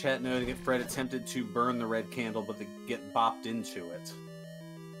 So chat noting that Fred attempted to burn the red candle, but they get bopped into it.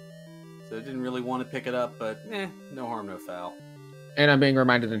 So didn't really want to pick it up, but no harm, no foul. And I'm being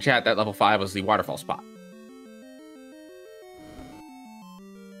reminded in chat that level 5 was the waterfall spot.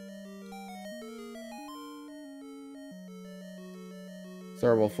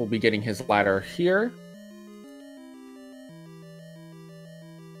 Thirwolf will be getting his ladder here.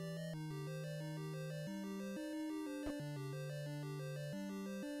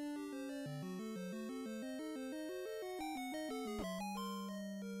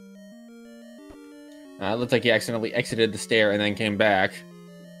 It looks like he accidentally exited the stair and then came back.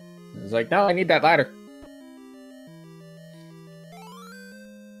 He's like, no, I need that ladder.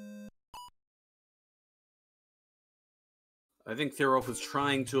 I think Thirwolf was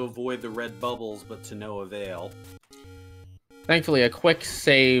trying to avoid the red bubbles, but to no avail. Thankfully, a quick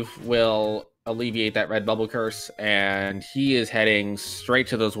save will alleviate that red bubble curse, and he is heading straight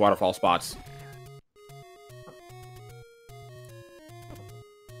to those waterfall spots.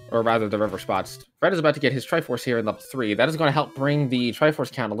 Or rather, the river spots. Fred is about to get his Triforce here in level 3. That is going to help bring the Triforce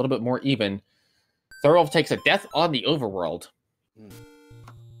count a little bit more even. Thirwolf takes a death on the overworld.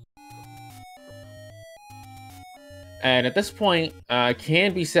 And at this point,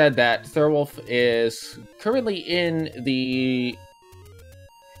 can be said that Thirwolf is currently in the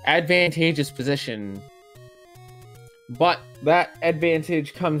advantageous position. But that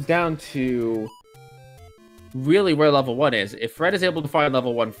advantage comes down to really where level 1 is. If Fred is able to find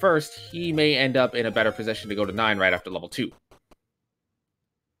level 1 first, he may end up in a better position to go to 9 right after level 2.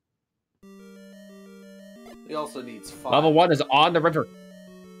 He also needs 5. Level 1 is on the river.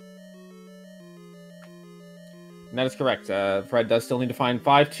 And that is correct. Fred does still need to find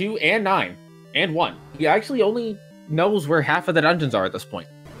 5, 2, and 9. And 1. He actually only knows where half of the dungeons are at this point.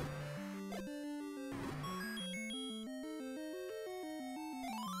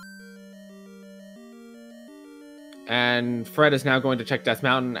 And Fred is now going to check Death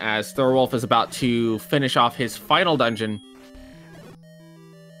Mountain as Thirwolf is about to finish off his final dungeon.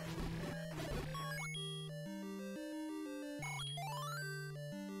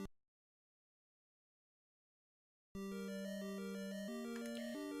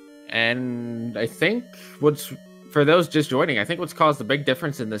 And I think for those just joining, I think what's caused the big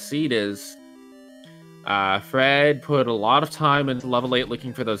difference in the seed is Fred put a lot of time into level 8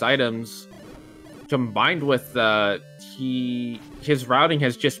 looking for those items, combined with his routing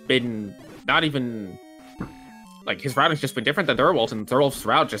has just been his routing's just been different than Thirwolf's, and Thirwolf's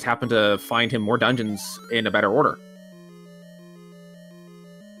route just happened to find him more dungeons in a better order.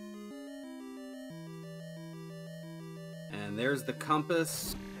 And there's the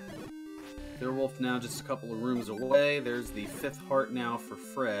compass. Thirwolf now just a couple of rooms away. There's the 5th heart now for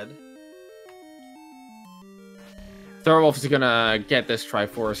Fred. Thirwolf is going to get this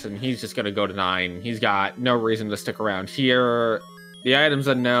Triforce, and he's just going to go to 9. He's got no reason to stick around here. The item's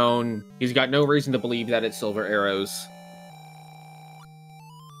unknown. He's got no reason to believe that it's silver arrows.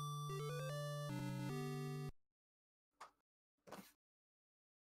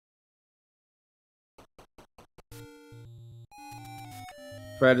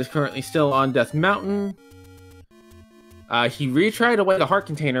 Fred is currently still on Death Mountain. He retried away the heart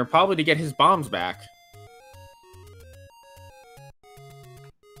container, probably to get his bombs back.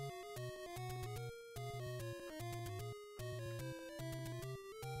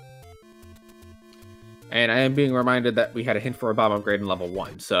 And I am being reminded that we had a hint for a bomb upgrade in level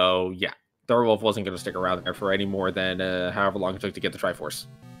 1. So, yeah, Thirwolf wasn't going to stick around there for any more than however long it took to get the Triforce.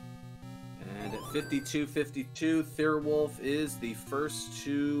 And at 52-52, Thirwolf is the first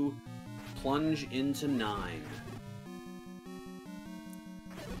to plunge into 9.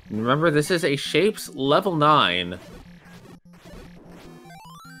 Remember, this is a Shapes level 9.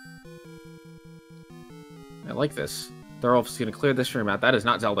 I like this. Thirwolf's going to clear this room out. That is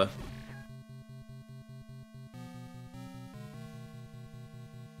not Zelda.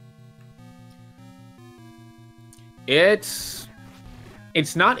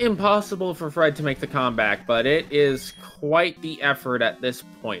 It's not impossible for Fred to make the comeback, but it is quite the effort at this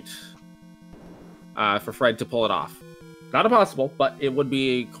point for Fred to pull it off. Not impossible, but it would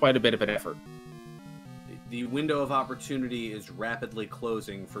be quite a bit of an effort. The window of opportunity is rapidly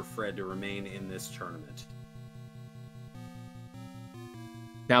closing for Fred to remain in this tournament.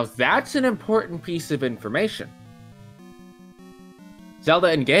 Now that's an important piece of information. Zelda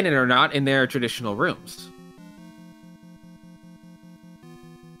and Ganon are not in their traditional rooms.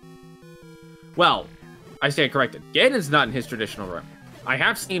 Well, I stand corrected. Ganon's not in his traditional room. I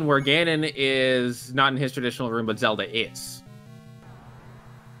have seen where Ganon is not in his traditional room, but Zelda is.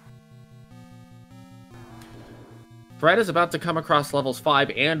 Fred is about to come across levels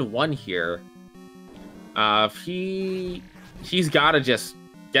 5 and 1 here. He's got to just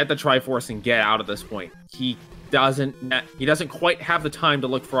get the Triforce and get out at this point. He doesn't quite have the time to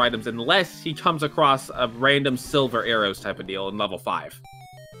look for items unless he comes across a random silver arrows type of deal in level 5.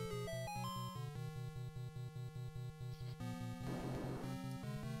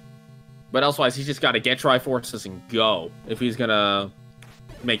 But elsewise, he's just got to get Triforces and go if he's going to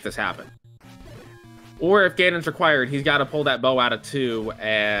make this happen. Or if Ganon's required, he's got to pull that bow out of 2,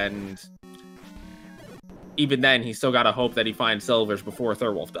 and even then, he's still got to hope that he finds silvers before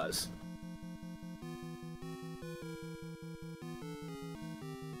Thirwolf does.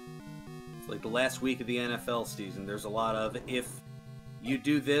 It's like the last week of the NFL season. There's a lot of, if you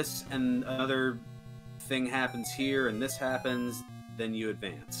do this and another thing happens here and this happens, then you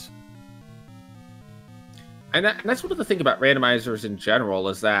advance. And that's one of the things about randomizers in general,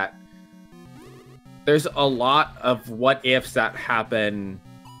 is that there's a lot of what-ifs that happen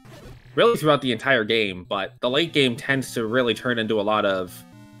really throughout the entire game, but the late game tends to really turn into a lot of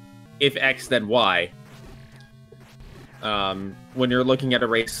if X, then Y. When you're looking at a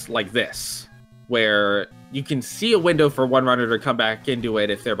race like this, where you can see a window for one runner to come back into it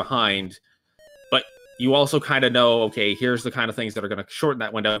if they're behind, but you also kind of know, okay, here's the kind of things that are going to shorten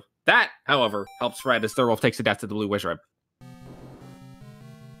that window. That, however, helps Fred as Thirwolf takes a death to the blue wizard.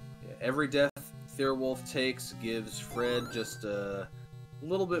 Yeah, every death Thirwolf takes gives Fred just a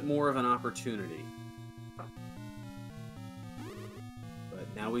little bit more of an opportunity. But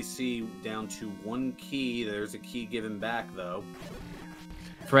now we see down to 1 key. There's a key given back, though.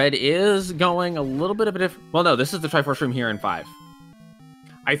 Fred is going a little bit of a different... Well, no, this is the Triforce room here in 5.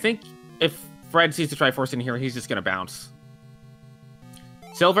 I think if Fred sees the Triforce in here, he's just going to bounce.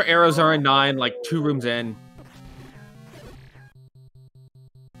 Silver arrows are in 9, like 2 rooms in.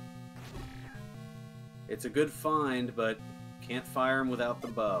 It's a good find, but can't fire him without the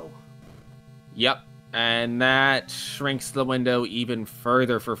bow. Yep, and that shrinks the window even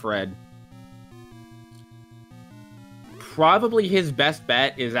further for Fred. Probably his best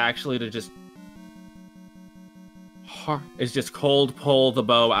bet is actually to just cold pull the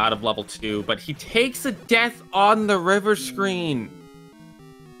bow out of level 2, but he takes a death on the river screen.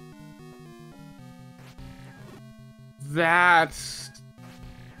 That's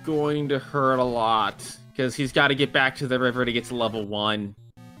going to hurt a lot, because he's got to get back to the river to get to level 1.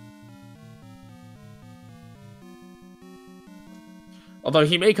 Although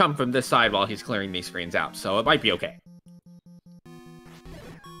he may come from this side while he's clearing these screens out, so it might be okay.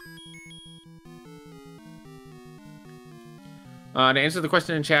 To answer the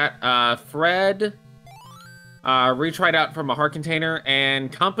question in chat, Fred retried out from a heart container, and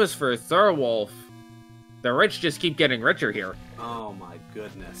compass for Thirwolf. The rich just keep getting richer here. Oh my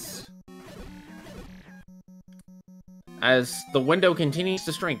goodness. As the window continues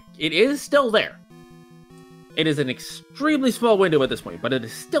to shrink, it is still there. It is an extremely small window at this point, but it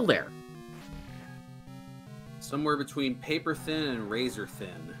is still there. Somewhere between paper thin and razor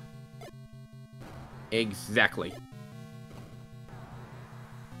thin. Exactly.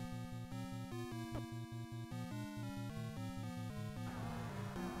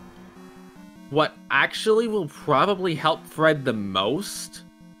 What actually will probably help Fred the most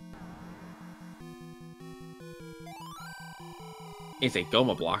is a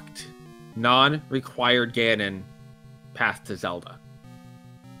Goma blocked, non-required Ganon path to Zelda.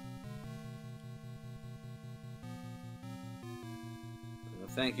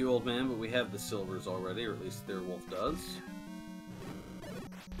 Thank you, old man, but we have the silvers already, or at least Thirwolf does.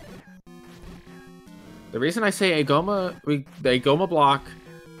 The reason I say a Goma block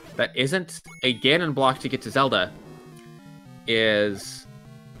that isn't a Ganon block to get to Zelda is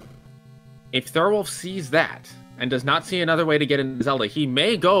if Thirwolf sees that and does not see another way to get into Zelda, he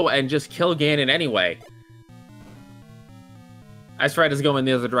may go and just kill Ganon anyway. As Fred is going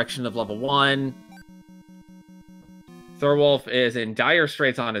the other direction of level 1, Thirwolf is in dire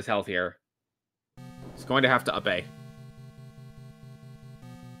straits on his health here. He's going to have to up A.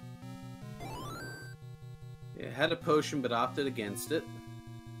 Yeah, had a potion but opted against it.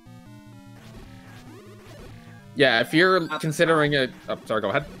 Yeah, if you're considering a... Oh, sorry, go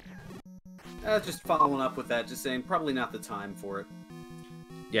ahead. Just following up with that, just saying probably not the time for it.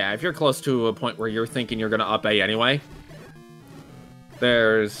 Yeah, if you're close to a point where you're thinking you're going to up A anyway,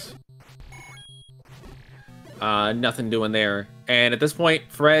 there's Nothing doing there. And at this point,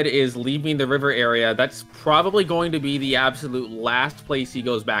 Fred is leaving the river area. That's probably going to be the absolute last place he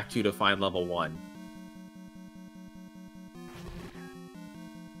goes back to find level 1.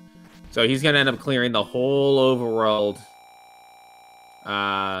 So he's going to end up clearing the whole overworld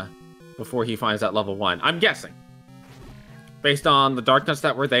before he finds that level 1. I'm guessing. Based on the Darknuts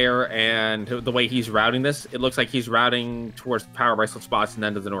that were there and the way he's routing this, it looks like he's routing towards Power Bracelet spots and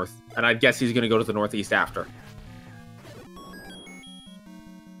then to the north. And I'd guess he's going to go to the northeast after.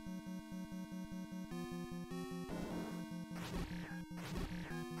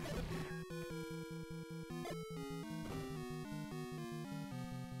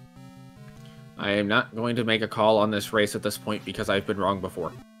 I am not going to make a call on this race at this point because I've been wrong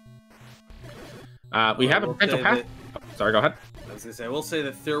before. We have a potential path. Sorry, go ahead. I was going to say, I will say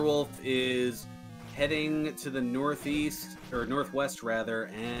that Thirwolf is heading to the northeast, or northwest rather,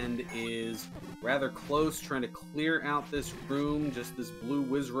 and is rather close, trying to clear out this room, just this blue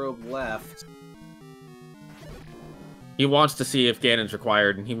Wizrobe left. He wants to see if Ganon's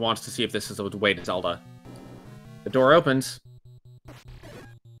required, and he wants to see if this is the way to Zelda. The door opens.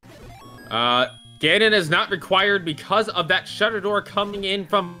 Ganon is not required because of that shutter door coming in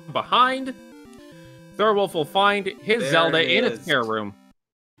from behind. Thirwolf will find his Zelda in its spare room.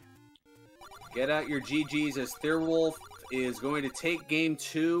 Get out your GGs as Thirwolf is going to take game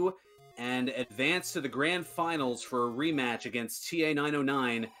 2 and advance to the grand finals for a rematch against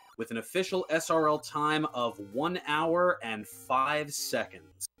TA909 with an official SRL time of 1 hour and 5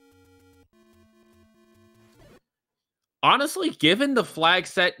 seconds. Honestly, given the flag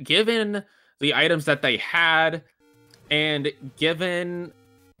set, given the items that they had, and given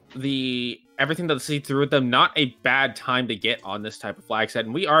everything that they threw at them, not a bad time to get on this type of flag set.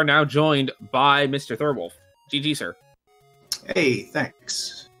 And we are now joined by Mr. Thirwolf. GG, sir. Hey,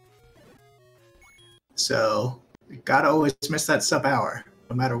 thanks. So, gotta always miss that sub-hour,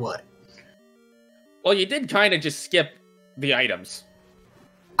 no matter what. Well, you did kind of just skip the items.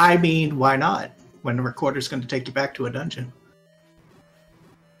 I mean, why not? When the recorder's going to take you back to a dungeon.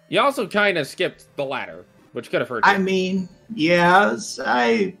 You also kind of skipped the ladder, which could have hurt you. I mean, yeah,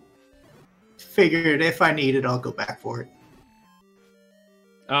 I figured if I need it, I'll go back for it.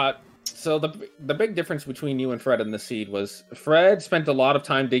 So the big difference between you and Fred in the seed was Fred spent a lot of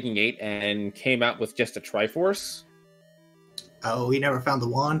time digging 8 and came out with just a Triforce. Oh, he never found the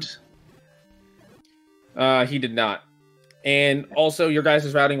wand? He did not. And also, your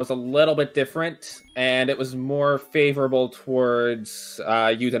guys' routing was a little bit different, and it was more favorable towards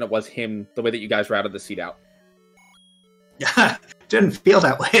you than it was him, the way that you guys routed the seed out. Yeah, didn't feel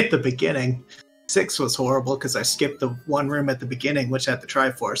that way at the beginning. 6 was horrible because I skipped the one room at the beginning, which had the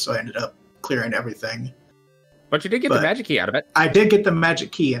Triforce, so I ended up clearing everything. But you did get the magic key out of it. I did get the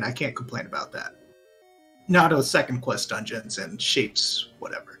magic key, and I can't complain about that. Not those second quest dungeons and shapes,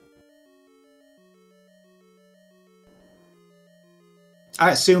 whatever.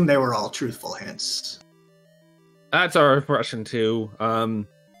 I assume they were all truthful hints. That's our impression, too.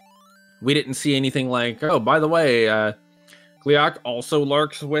 We didn't see anything like, oh, by the way, Gleok also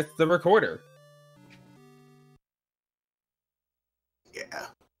lurks with the recorder. Yeah.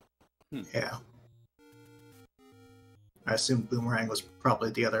 Yeah. I assume Boomerang was probably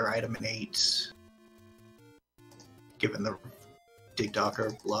the other item in 8. Given the Dig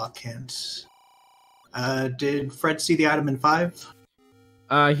Docker block hints. Did Fred see the item in 5?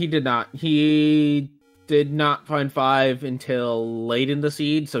 He did not. He did not find 5 until late in the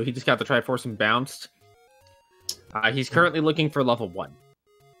seed, so he just got the Triforce and bounced. He's currently looking for level 1.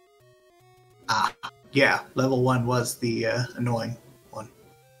 Yeah, level 1 was the annoying one.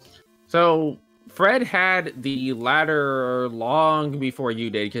 So, Fred had the ladder long before you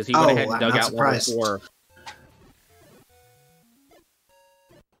did, because he went ahead and dug out level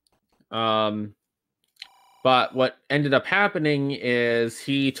 4. But what ended up happening is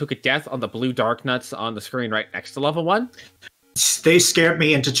he took a death on the blue Darknuts on the screen right next to level 1. They scared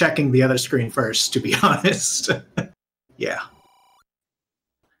me into checking the other screen first, to be honest. Yeah.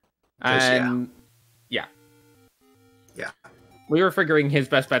 And yeah. We were figuring his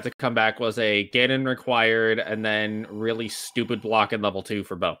best bet to come back was a Ganon required and then really stupid block in level 2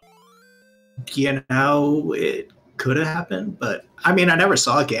 for Bo. You know, it could have happened, but I mean, I never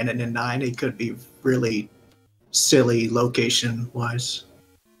saw Ganon in 9. It could be really silly location-wise.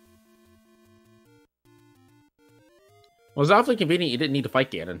 Well, it was awfully convenient you didn't need to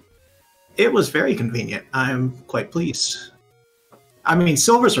fight Ganon. It was very convenient. I'm quite pleased. I mean,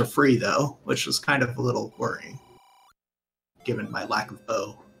 silvers are free, though, which was kind of a little worrying, given my lack of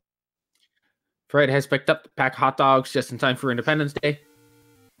bow. Fred has picked up the pack of hot dogs just in time for Independence Day.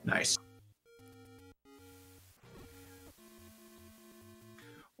 Nice.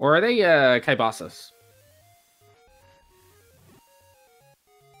 Or are they Kaibasas?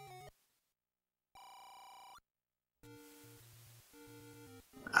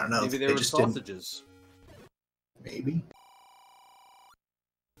 I don't know. Maybe they were just sausages. Maybe.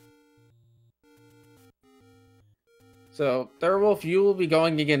 So, Thirwolf, you will be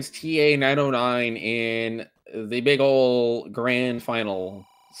going against TA 909 in the big ol' grand final.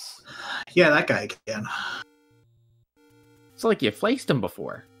 Yeah, that guy again. It's like you flaced him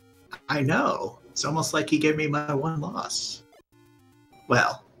before. I know. It's almost like he gave me my one loss.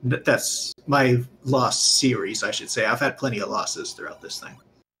 Well, that's my loss series, I should say. I've had plenty of losses throughout this thing.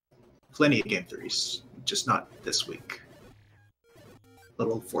 Plenty of game threes, just not this week. A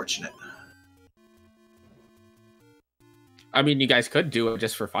little unfortunate. I mean, you guys could do it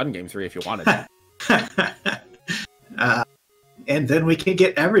just for fun, game 3, if you wanted. And then we can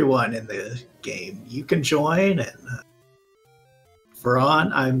get everyone in the game. You can join, and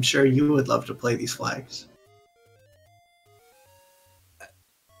Veron, I'm sure you would love to play these flags.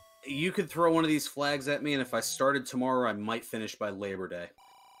 You could throw one of these flags at me, and if I started tomorrow, I might finish by Labor Day.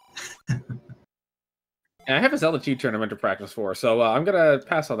 And I have a Zelda 2 tournament to practice for, so I'm going to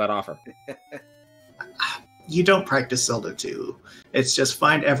pass on that offer. You don't practice Zelda 2. It's just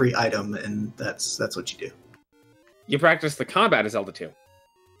find every item, and that's what you do. You practice the combat of Zelda 2.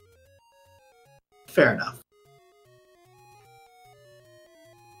 Fair enough.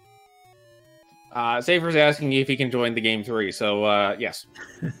 Safer's asking if he can join the game 3, so yes.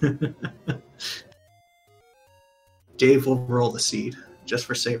 Dave will roll the seed, just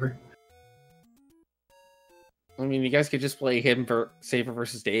for Saber. I mean, you guys could just play him for Safer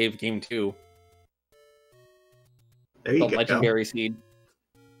versus Dave, game 2. There you The go. legendary seed.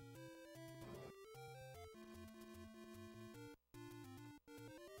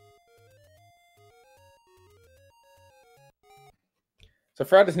 So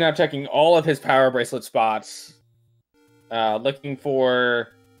Fred is now checking all of his power bracelet spots, looking for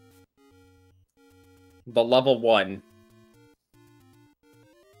the level 1.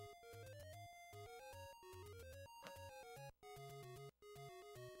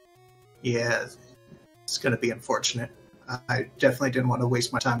 Yeah, it's going to be unfortunate. I definitely didn't want to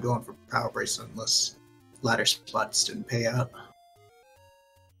waste my time going for power bracelet unless ladder spots didn't pay out.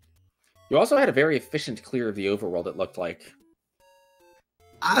 You also had a very efficient clear of the overworld, it looked like.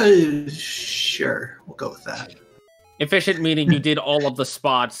 Sure, we'll go with that. Efficient meaning you did all of the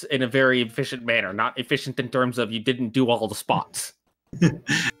spots in a very efficient manner, not efficient in terms of you didn't do all the spots.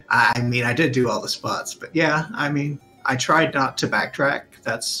 I mean, I did do all the spots, but yeah, I mean, I tried not to backtrack.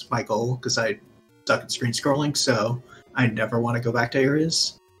 That's my goal, because I suck at screen scrolling, so I never want to go back to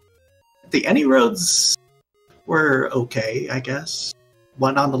areas. The any roads were okay, I guess.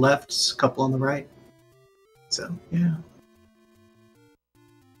 One on the left, a couple on the right. So, yeah.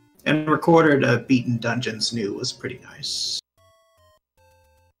 And recorded beaten dungeons new was pretty nice.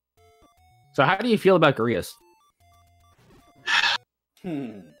 So how do you feel about Gurias?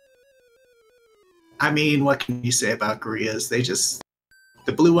 I mean, what can you say about Gurias?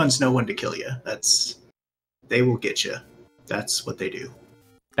 The blue ones know when to kill you. They will get you. That's what they do.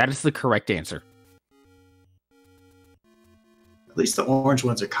 That is the correct answer. At least the orange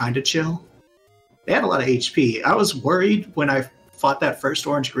ones are kind of chill. They had a lot of HP. I was worried when I fought that first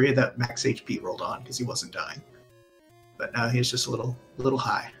orange Guria that max HP rolled on because he wasn't dying. But now he's just a little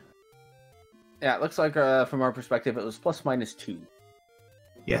high. Yeah, it looks like from our perspective it was ±2.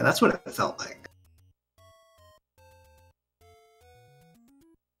 Yeah, that's what it felt like.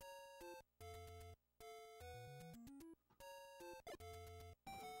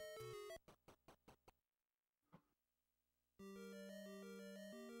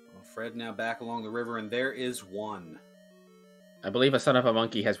 Fred now back along the river, and there is one. I believe a son of a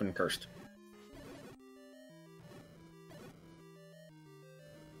monkey has been cursed.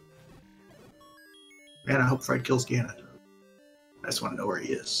 Man, I hope Fred kills Ganon. I just want to know where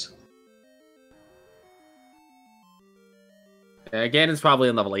he is. Ganon's probably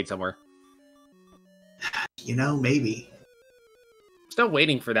in level 8 somewhere. You know, maybe. Still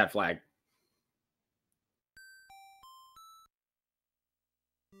waiting for that flag.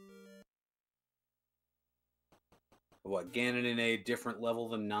 What, Ganon in a different level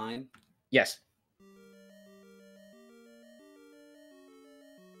than 9? Yes.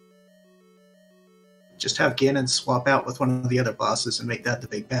 Just have Ganon swap out with one of the other bosses and make that the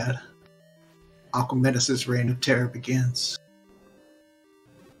big bad. Aquamentus' reign of terror begins.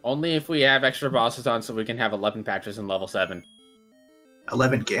 Only if we have extra bosses on so we can have 11 patches in level 7.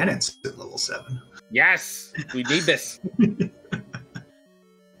 11 Ganons at level 7. Yes! We need this.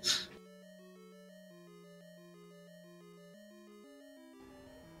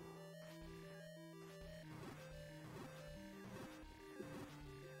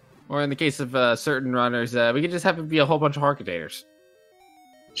 Or in the case of certain runners, we could just have it be a whole bunch of Harkidators.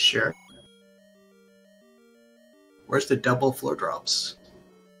 Sure. Where's the double floor drops?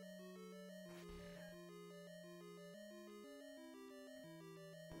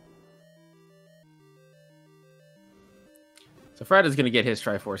 So Fred is going to get his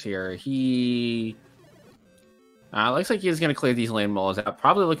Triforce here. He looks like he's going to clear these land moles out,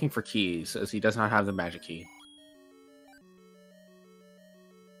 probably looking for keys, as he does not have the magic key.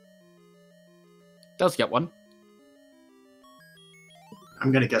 Does get one.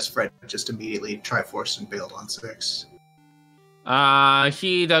 I'm going to guess Fred just immediately Triforce and bailed on 6.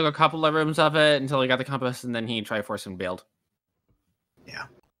 He dug a couple of rooms of it until he got the compass, and then he Triforce and bailed. Yeah.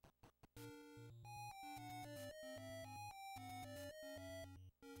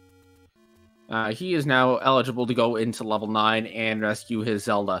 He is now eligible to go into level 9 and rescue his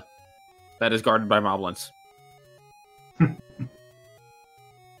Zelda. That is guarded by moblins.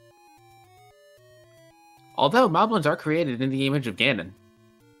 Although moblins are created in the image of Ganon.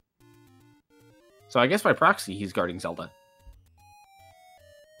 So I guess by proxy he's guarding Zelda.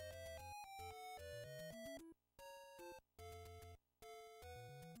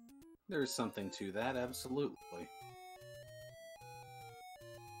 There's something to that, absolutely.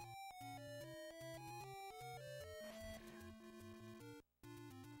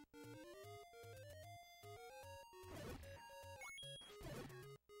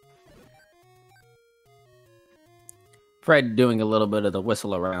 Fred doing a little bit of the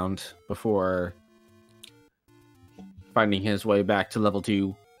whistle around before finding his way back to level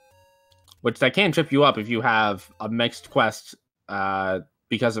 2. Which that can trip you up if you have a mixed quest,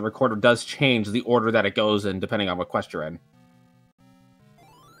 because the recorder does change the order that it goes in depending on what quest you're in.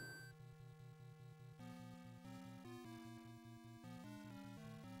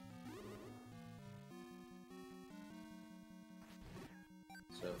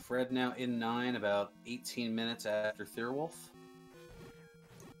 So Fred now in 9, about 18 minutes after Thirwolf.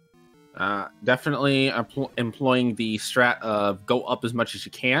 Definitely employing the strat of go up as much as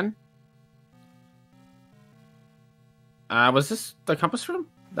you can. Was this the compass room?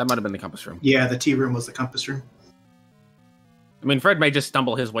 That might have been the compass room. Yeah, the tea room was the compass room. I mean, Fred may just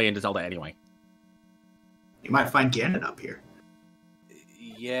stumble his way into Zelda anyway. You might find Ganon up here.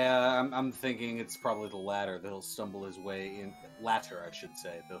 Yeah, I'm thinking it's probably the latter that he'll stumble his way in. Latter, I should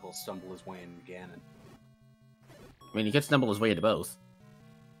say, that he'll stumble his way in Ganon. I mean, he could stumble his way into both.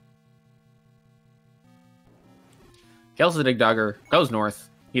 Kills the Dig Dugger, goes north.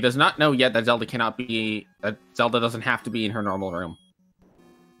 He does not know yet that Zelda doesn't have to be in her normal room.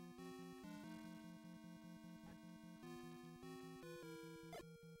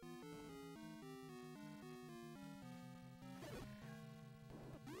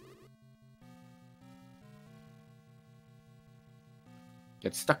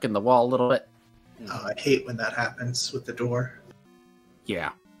 Gets stuck in the wall a little bit. Oh, I hate when that happens with the door.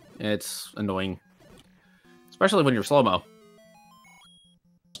 Yeah, it's annoying. Especially when you're slow-mo.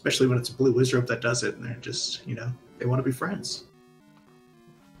 Especially when it's a blue wizard that does it, and they're just, they want to be friends.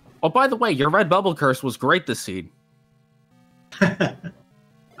 Oh, by the way, your red bubble curse was great this seed.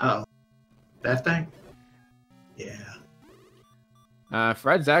 Oh, that thing? Yeah.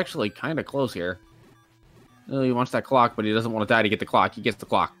 Fred's actually kind of close here. He wants that clock, but he doesn't want to die to get the clock. He gets the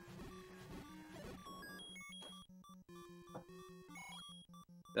clock.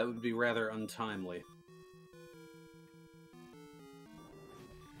 That would be rather untimely.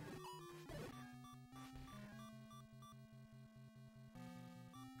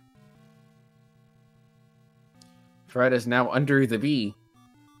 Fred is now under the V.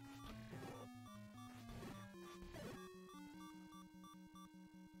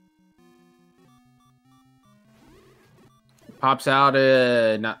 Pops out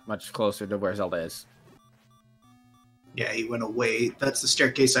not much closer to where Zelda is. Yeah, he went away. That's the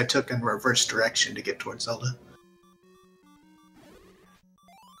staircase I took in reverse direction to get towards Zelda.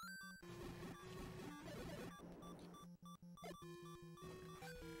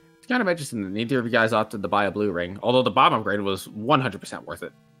 It's kind of interesting that neither of you guys opted to buy a blue ring, although the bomb upgrade was 100% worth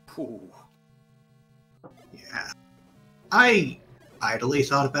it. Ooh. Yeah. I idly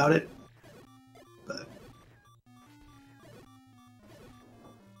thought about it, but...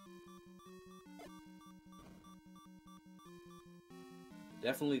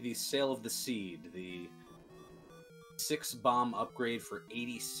 Definitely the Sale of the Seed, the 6 bomb upgrade for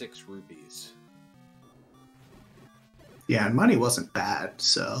 86 rupees. Yeah, and money wasn't bad,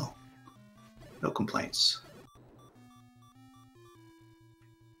 so no complaints.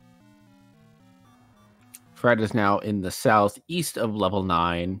 Fred is now in the southeast of level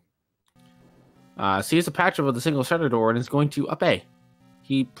 9. Sees a patch with a single shutter door and is going to up A.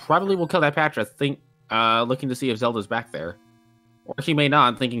 he probably will kill that Patra, looking to see if Zelda's back there. Or he may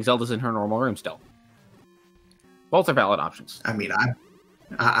not, thinking Zelda's in her normal room still. Both are valid options. I mean,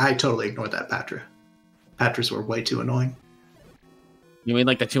 I totally ignored that Patra. Patras were way too annoying. You mean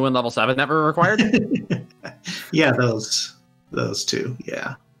like the 2 in level 7 that were required? Yeah, those two,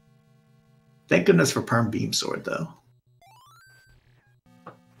 yeah. Thank goodness for Perm Beam Sword, though.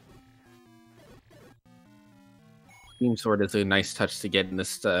 Beam Sword is a nice touch to get in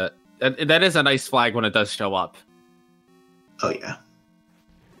this. That is a nice flag when it does show up. Oh, yeah.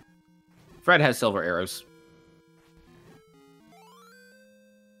 Fred has silver arrows.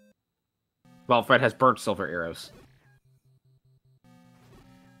 Well, Fred has burnt silver arrows.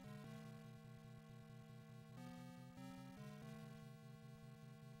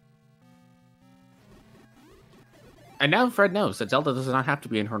 And now Fred knows that Zelda does not have to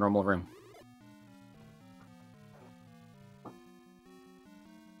be in her normal room.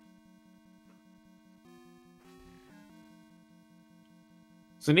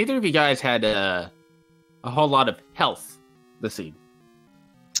 So neither of you guys had a whole lot of health this seed.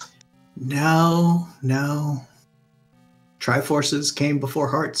 No. Triforces came before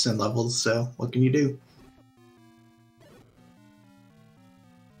hearts and levels, so what can you do?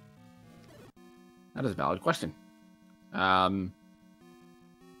 That is a valid question. I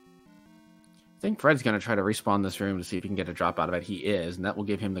think Fred's going to try to respawn this room to see if he can get a drop out of it. He is, and that will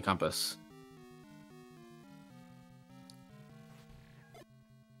give him the compass.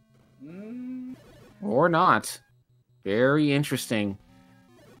 Or not. Very interesting.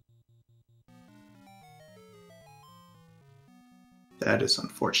 That is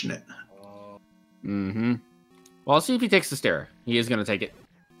unfortunate. Mm-hmm. Well, I'll see if he takes the stair. He is going to take it.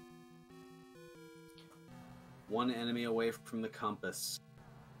 One enemy away from the compass.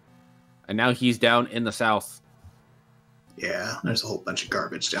 And now he's down in the south. Yeah, there's a whole bunch of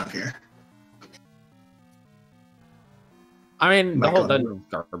garbage down here. I mean, the whole dungeon is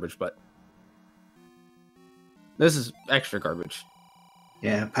garbage, but this is extra garbage.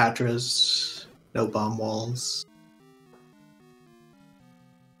 Yeah, Patras, no bomb walls.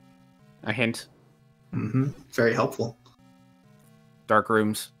 A hint. Mm-hmm. Very helpful. Dark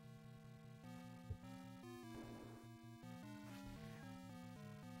rooms.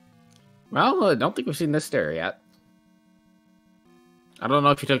 Well, I don't think we've seen this stair yet. I don't know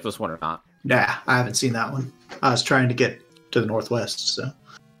if you took this one or not. Nah, I haven't seen that one. I was trying to get to the northwest, so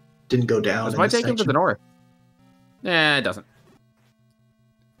didn't go down. This might take him to the north. Nah, it doesn't.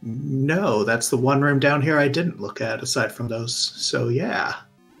 No, that's the one room down here I didn't look at aside from those. So yeah,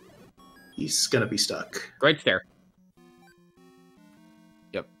 he's gonna be stuck. Great stair.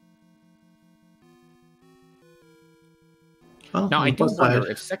 Yep. Well, now I do wonder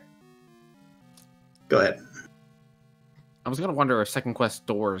if Go ahead. I was gonna wonder if second quest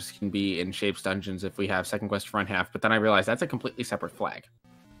doors can be in Shapes dungeons if we have second quest front half, but then I realized that's a completely separate flag.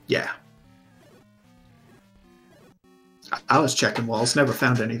 Yeah. I was checking walls, never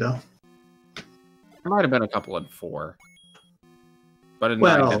found any though. There might have been a couple in 4. But in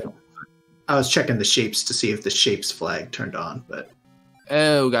 9, definitely. I was checking the shapes to see if the shapes flag turned on, but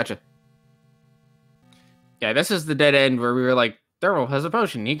oh, gotcha. Yeah, this is the dead end where we were like, Thirwolf has a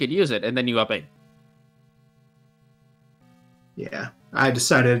potion, he could use it, and then you up 8. Yeah, I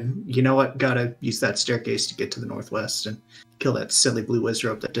decided, you know what, gotta use that staircase to get to the northwest and kill that silly blue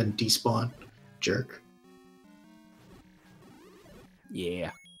wizard that didn't despawn. Jerk.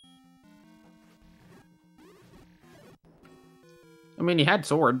 Yeah. I mean, he had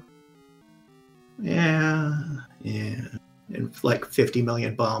sword. Yeah. And like 50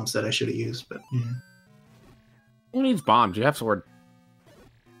 million bombs that I should have used, but yeah. Who needs bombs? You have sword.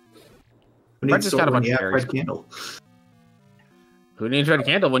 Who needs sword when you have red candle? Who needs red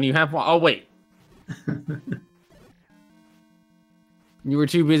candle when you have one? Oh, wait. You were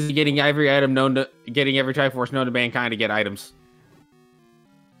too busy getting every item getting every Triforce known to mankind to get items.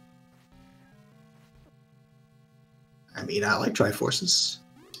 I mean, I like Triforces,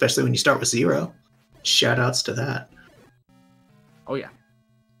 especially when you start with 0. Shoutouts to that. Oh, yeah.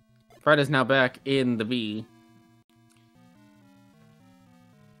 Fred is now back in the B.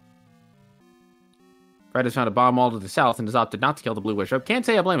 Fred has found a bomb wall to the south and has opted not to kill the blue wizard. Can't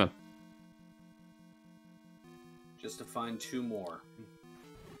say I blame him. Just to find 2 more.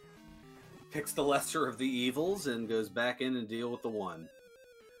 Picks the lesser of the evils and goes back in and deal with the 1.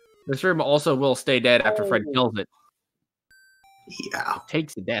 This room also will stay dead after Fred kills it. Yeah. It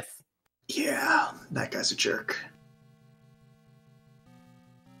takes the death. Yeah, that guy's a jerk.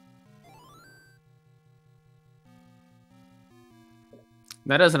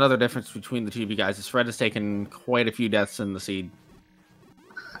 That is another difference between the two of you guys, is Fred has taken quite a few deaths in the seed.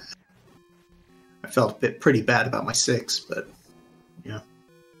 felt pretty bad about my 6, but yeah.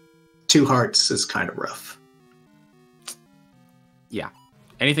 2 hearts is kind of rough. Yeah.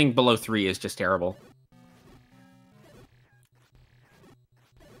 Anything below 3 is just terrible.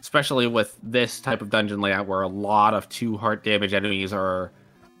 Especially with this type of dungeon layout where a lot of 2 heart damage enemies are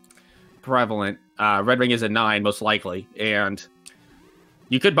prevalent. Red ring is a 9, most likely. And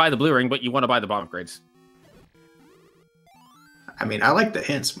you could buy the blue ring, but you want to buy the bomb upgrades. I mean, I like the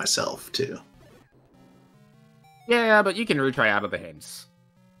hints myself, too. Yeah, but you can retry out of the hints.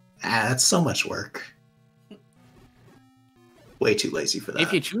 That's so much work. Way too lazy for that.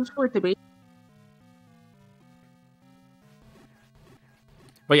 If you choose for it to be.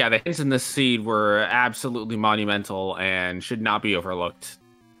 But yeah, the hints in this seed were absolutely monumental and should not be overlooked.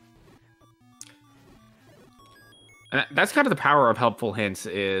 And that's kind of the power of helpful hints,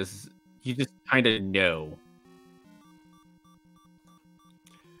 is you just kind of know.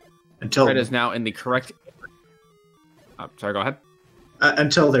 Until Fred is now in the correct... Oh, sorry, go ahead.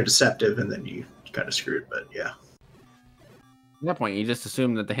 Until they're deceptive, and then you kind of screwed, but yeah. At that point, you just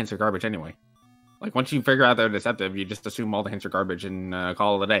assume that the hints are garbage anyway. Like, once you figure out they're deceptive, you just assume all the hints are garbage and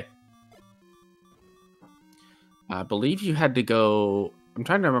call it a day. I believe you had to go... I'm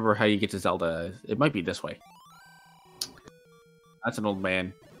trying to remember how you get to Zelda. It might be this way. That's an old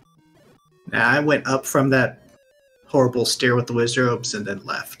man. Nah, I went up from that horrible stair with the wizards and then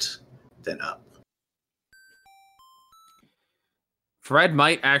left. Then up. Fred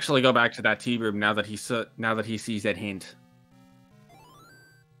might actually go back to that tea room now that he sees that hint.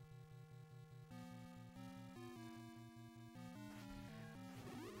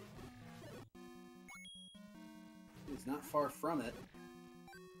 He's not far from it.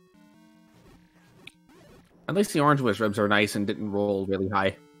 At least the orange wizards are nice and didn't roll really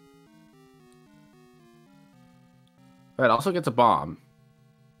high. Fred also gets a bomb.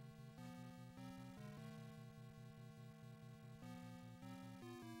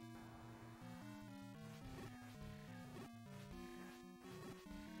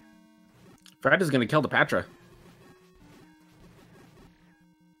 Fred is going to kill the Patra.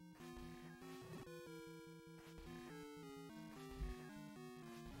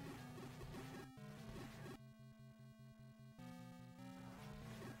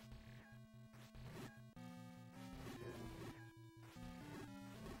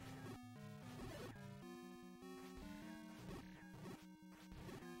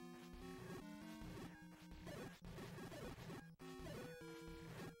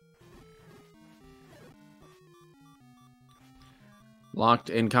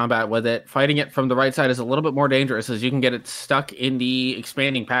 Locked in combat with it. Fighting it from the right side is a little bit more dangerous, as you can get it stuck in the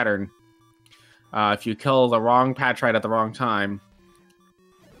expanding pattern. If you kill the wrong Patrite at the wrong time.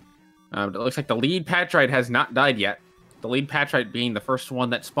 It looks like the lead Patrite has not died yet. The lead Patrite being the first one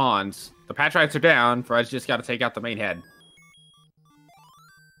that spawns. The Patrites are down. Fred's just got to take out the main head.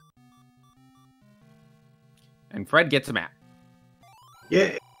 And Fred gets a map.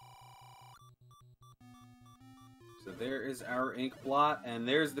 Yeah. So there is our ink blot, and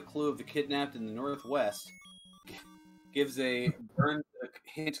there's the clue of the kidnapped in the northwest. Gives a burn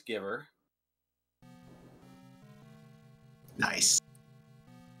hint giver. Nice.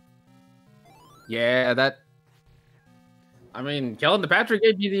 Yeah, that... I mean, killing the Patrick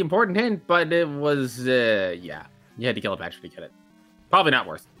gave you the important hint, but it was, yeah. You had to kill a Patrick to get it. Probably not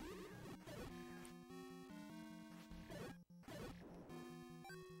worth.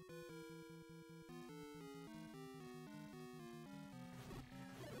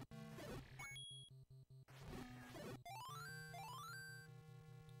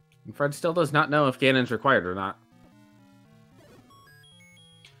 And Fred still does not know if Ganon's required or not.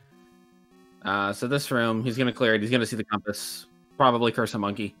 So this room, he's going to clear it. He's going to see the compass. Probably curse a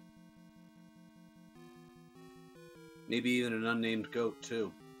monkey. Maybe even an unnamed goat,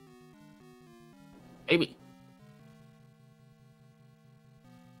 too. Maybe.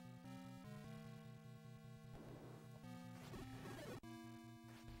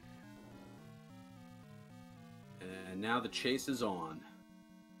 And now the chase is on.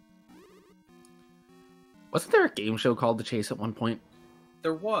 Wasn't there a game show called The Chase at one point?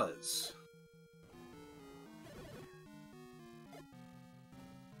 There was.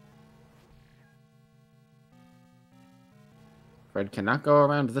 Fred cannot go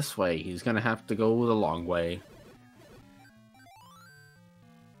around this way. He's going to have to go the long way.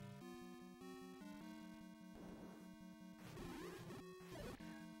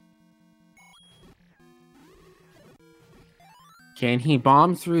 Can he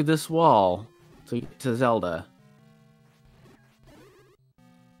bomb through this wall to get to Zelda?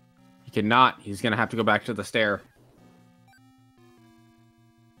 He cannot. He's going to have to go back to the stair.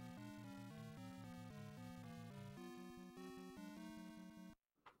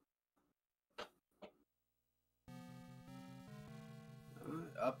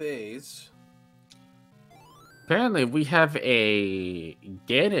 up A's. Apparently, we have a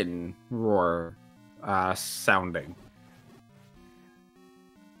Ganon roar sounding.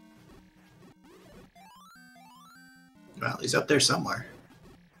 Well, he's up there somewhere.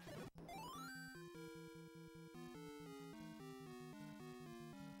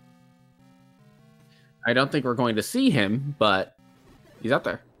 I don't think we're going to see him, but he's up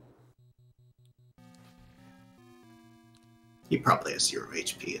there. He probably has 0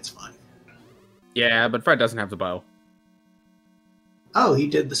 HP, it's fine. Yeah, but Fred doesn't have the bow. Oh, he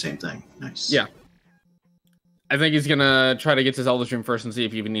did the same thing. Nice. Yeah. I think he's gonna try to get to Zelda's room first and see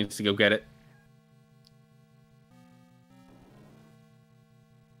if he even needs to go get it.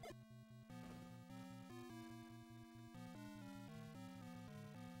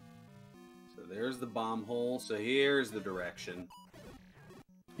 So there's the bomb hole. So here's the direction.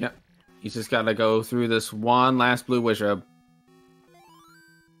 Yep. He's just gotta go through this one last blue wizard.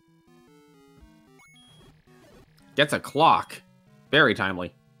 Gets a clock. Very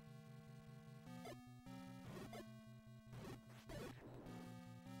timely.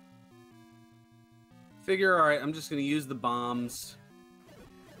 Figure, all right, I'm just going to use the bombs.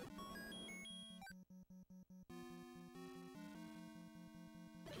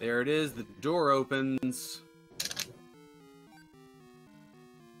 There it is. The door opens.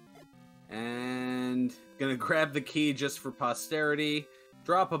 And going to grab the key just for posterity.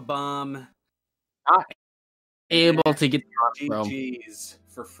 Drop a bomb. Able to get the GG's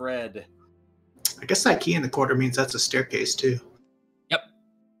for Fred. I guess that key in the corner means that's a staircase too. Yep.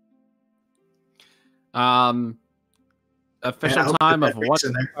 Official Man, time of what? what?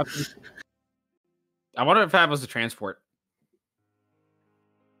 In there. I wonder if that was a transport.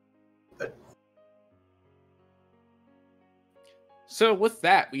 So with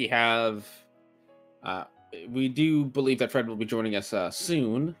that, we have. We do believe that Fred will be joining us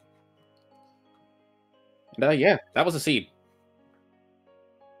soon. And, yeah, that was a seed.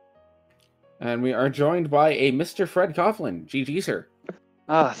 And we are joined by a Mr. Fred Coughlin. GG, sir.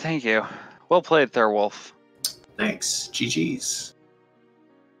 Oh, thank you. Well played, Thirwolf. Thanks. GG's.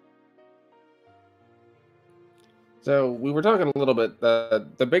 So we were talking a little bit.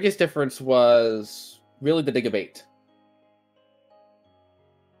 The biggest difference was really the dig-a-bait.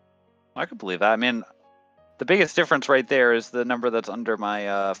 I could believe that. I mean, the biggest difference right there is the number that's under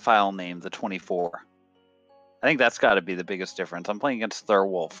my file name, the 24. I think that's got to be the biggest difference. I'm playing against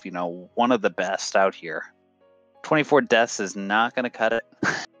Thirwolf, you know, one of the best out here. 24 deaths is not going to cut it.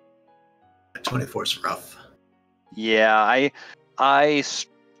 24 is rough. Yeah, I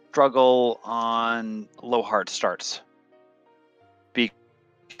struggle on low heart starts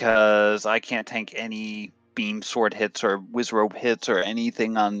because I can't tank any beam sword hits or whiz rope hits or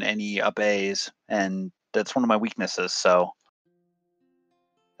anything on any up A's, and that's one of my weaknesses. So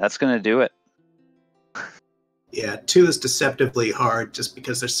that's going to do it. Yeah, 2 is deceptively hard just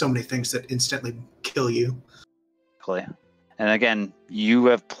because there's so many things that instantly kill you. And again, you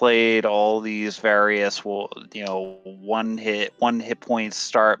have played all these various, you know, one hit point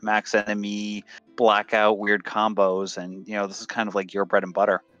start, max enemy, blackout, weird combos, and you know this is kind of like your bread and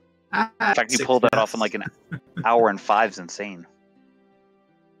butter. In fact, you pulled that off in like an hour and 5 is insane.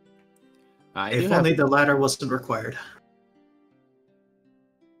 If only the ladder wasn't required.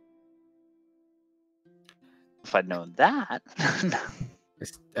 If I'd known that.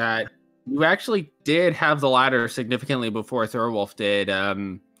 You actually did have the ladder significantly before Thirwolf did.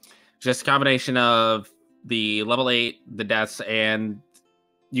 Just a combination of the level 8, the deaths, and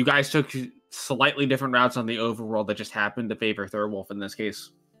you guys took slightly different routes on the overworld that just happened to favor Thirwolf in this case.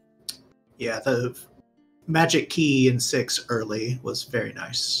 Yeah, the magic key in 6 early was very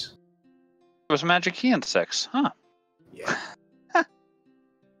nice. There was a magic key in 6, huh? Yeah.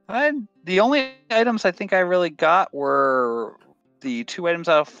 The only items I think I really got were the 2 items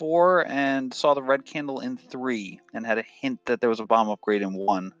out of 4 and saw the red candle in 3 and had a hint that there was a bomb upgrade in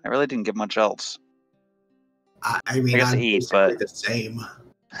 1. I really didn't get much else. I mean, I guess I'm 8, basically but the same.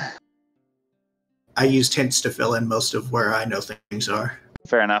 I used hints to fill in most of where I know things are.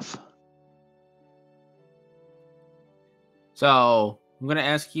 Fair enough. So, I'm going to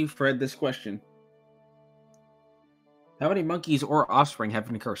ask you, Fred, this question. How many monkeys or offspring have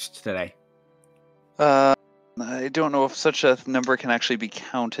been cursed today? I don't know if such a number can actually be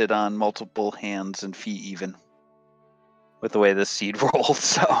counted on multiple hands and feet even. With the way this seed rolled,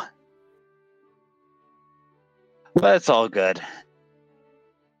 so. But it's all good. It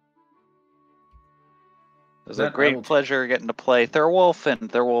was a great pleasure getting to play Thirwolf,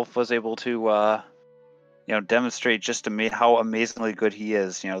 and Thirwolf was able to demonstrate just how amazingly good he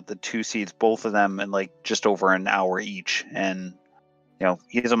is. You know, the 2 seeds, both of them in like just over an hour each, and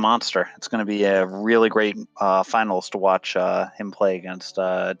he's a monster. It's going to be a really great finals to watch him play against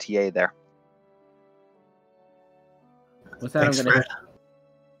TA there. With that, Thanks,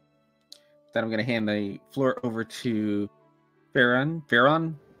 I'm going to hand the floor over to Farron.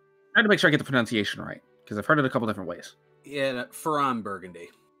 Trying to make sure I get the pronunciation right, because I've heard it a couple different ways. Yeah, Ferran Burgundy.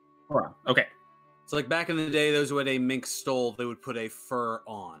 Farron. Okay. It's like back in the day, those who had a mink stole, they would put a fur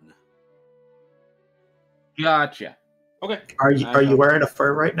on. Gotcha. Okay. Are you wearing a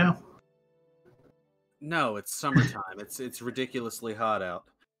fur right now? No, it's summertime. it's ridiculously hot out.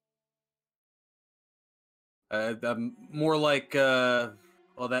 More like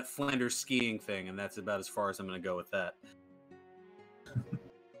that Flanders skiing thing, and that's about as far as I'm going to go with that.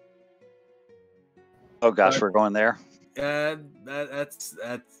 Oh gosh, we're going there. That's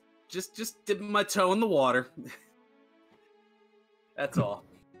just dipping my toe in the water. That's all.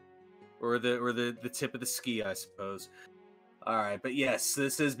 Or the tip of the ski, I suppose. All right, but yes,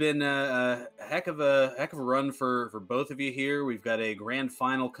 this has been a heck of a run for both of you here. We've got a grand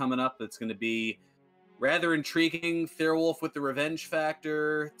final coming up that's going to be rather intriguing. Thirwolf with the revenge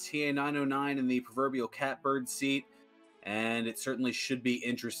factor, TA 909 in the proverbial catbird seat, and it certainly should be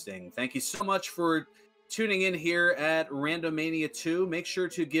interesting. Thank you so much for tuning in here at Randomania 2. Make sure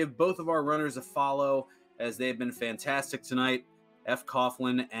to give both of our runners a follow, as they have been fantastic tonight,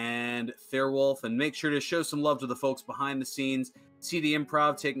 fcoughlin and Thirwolf, and make sure to show some love to the folks behind the scenes. CD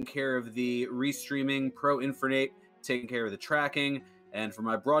Improv taking care of the restreaming, Pro Infernate taking care of the tracking, and for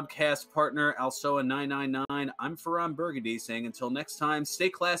my broadcast partner Alsoa 999, I'm Ferran Burgundy saying until next time, stay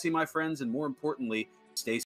classy, my friends, and more importantly, stay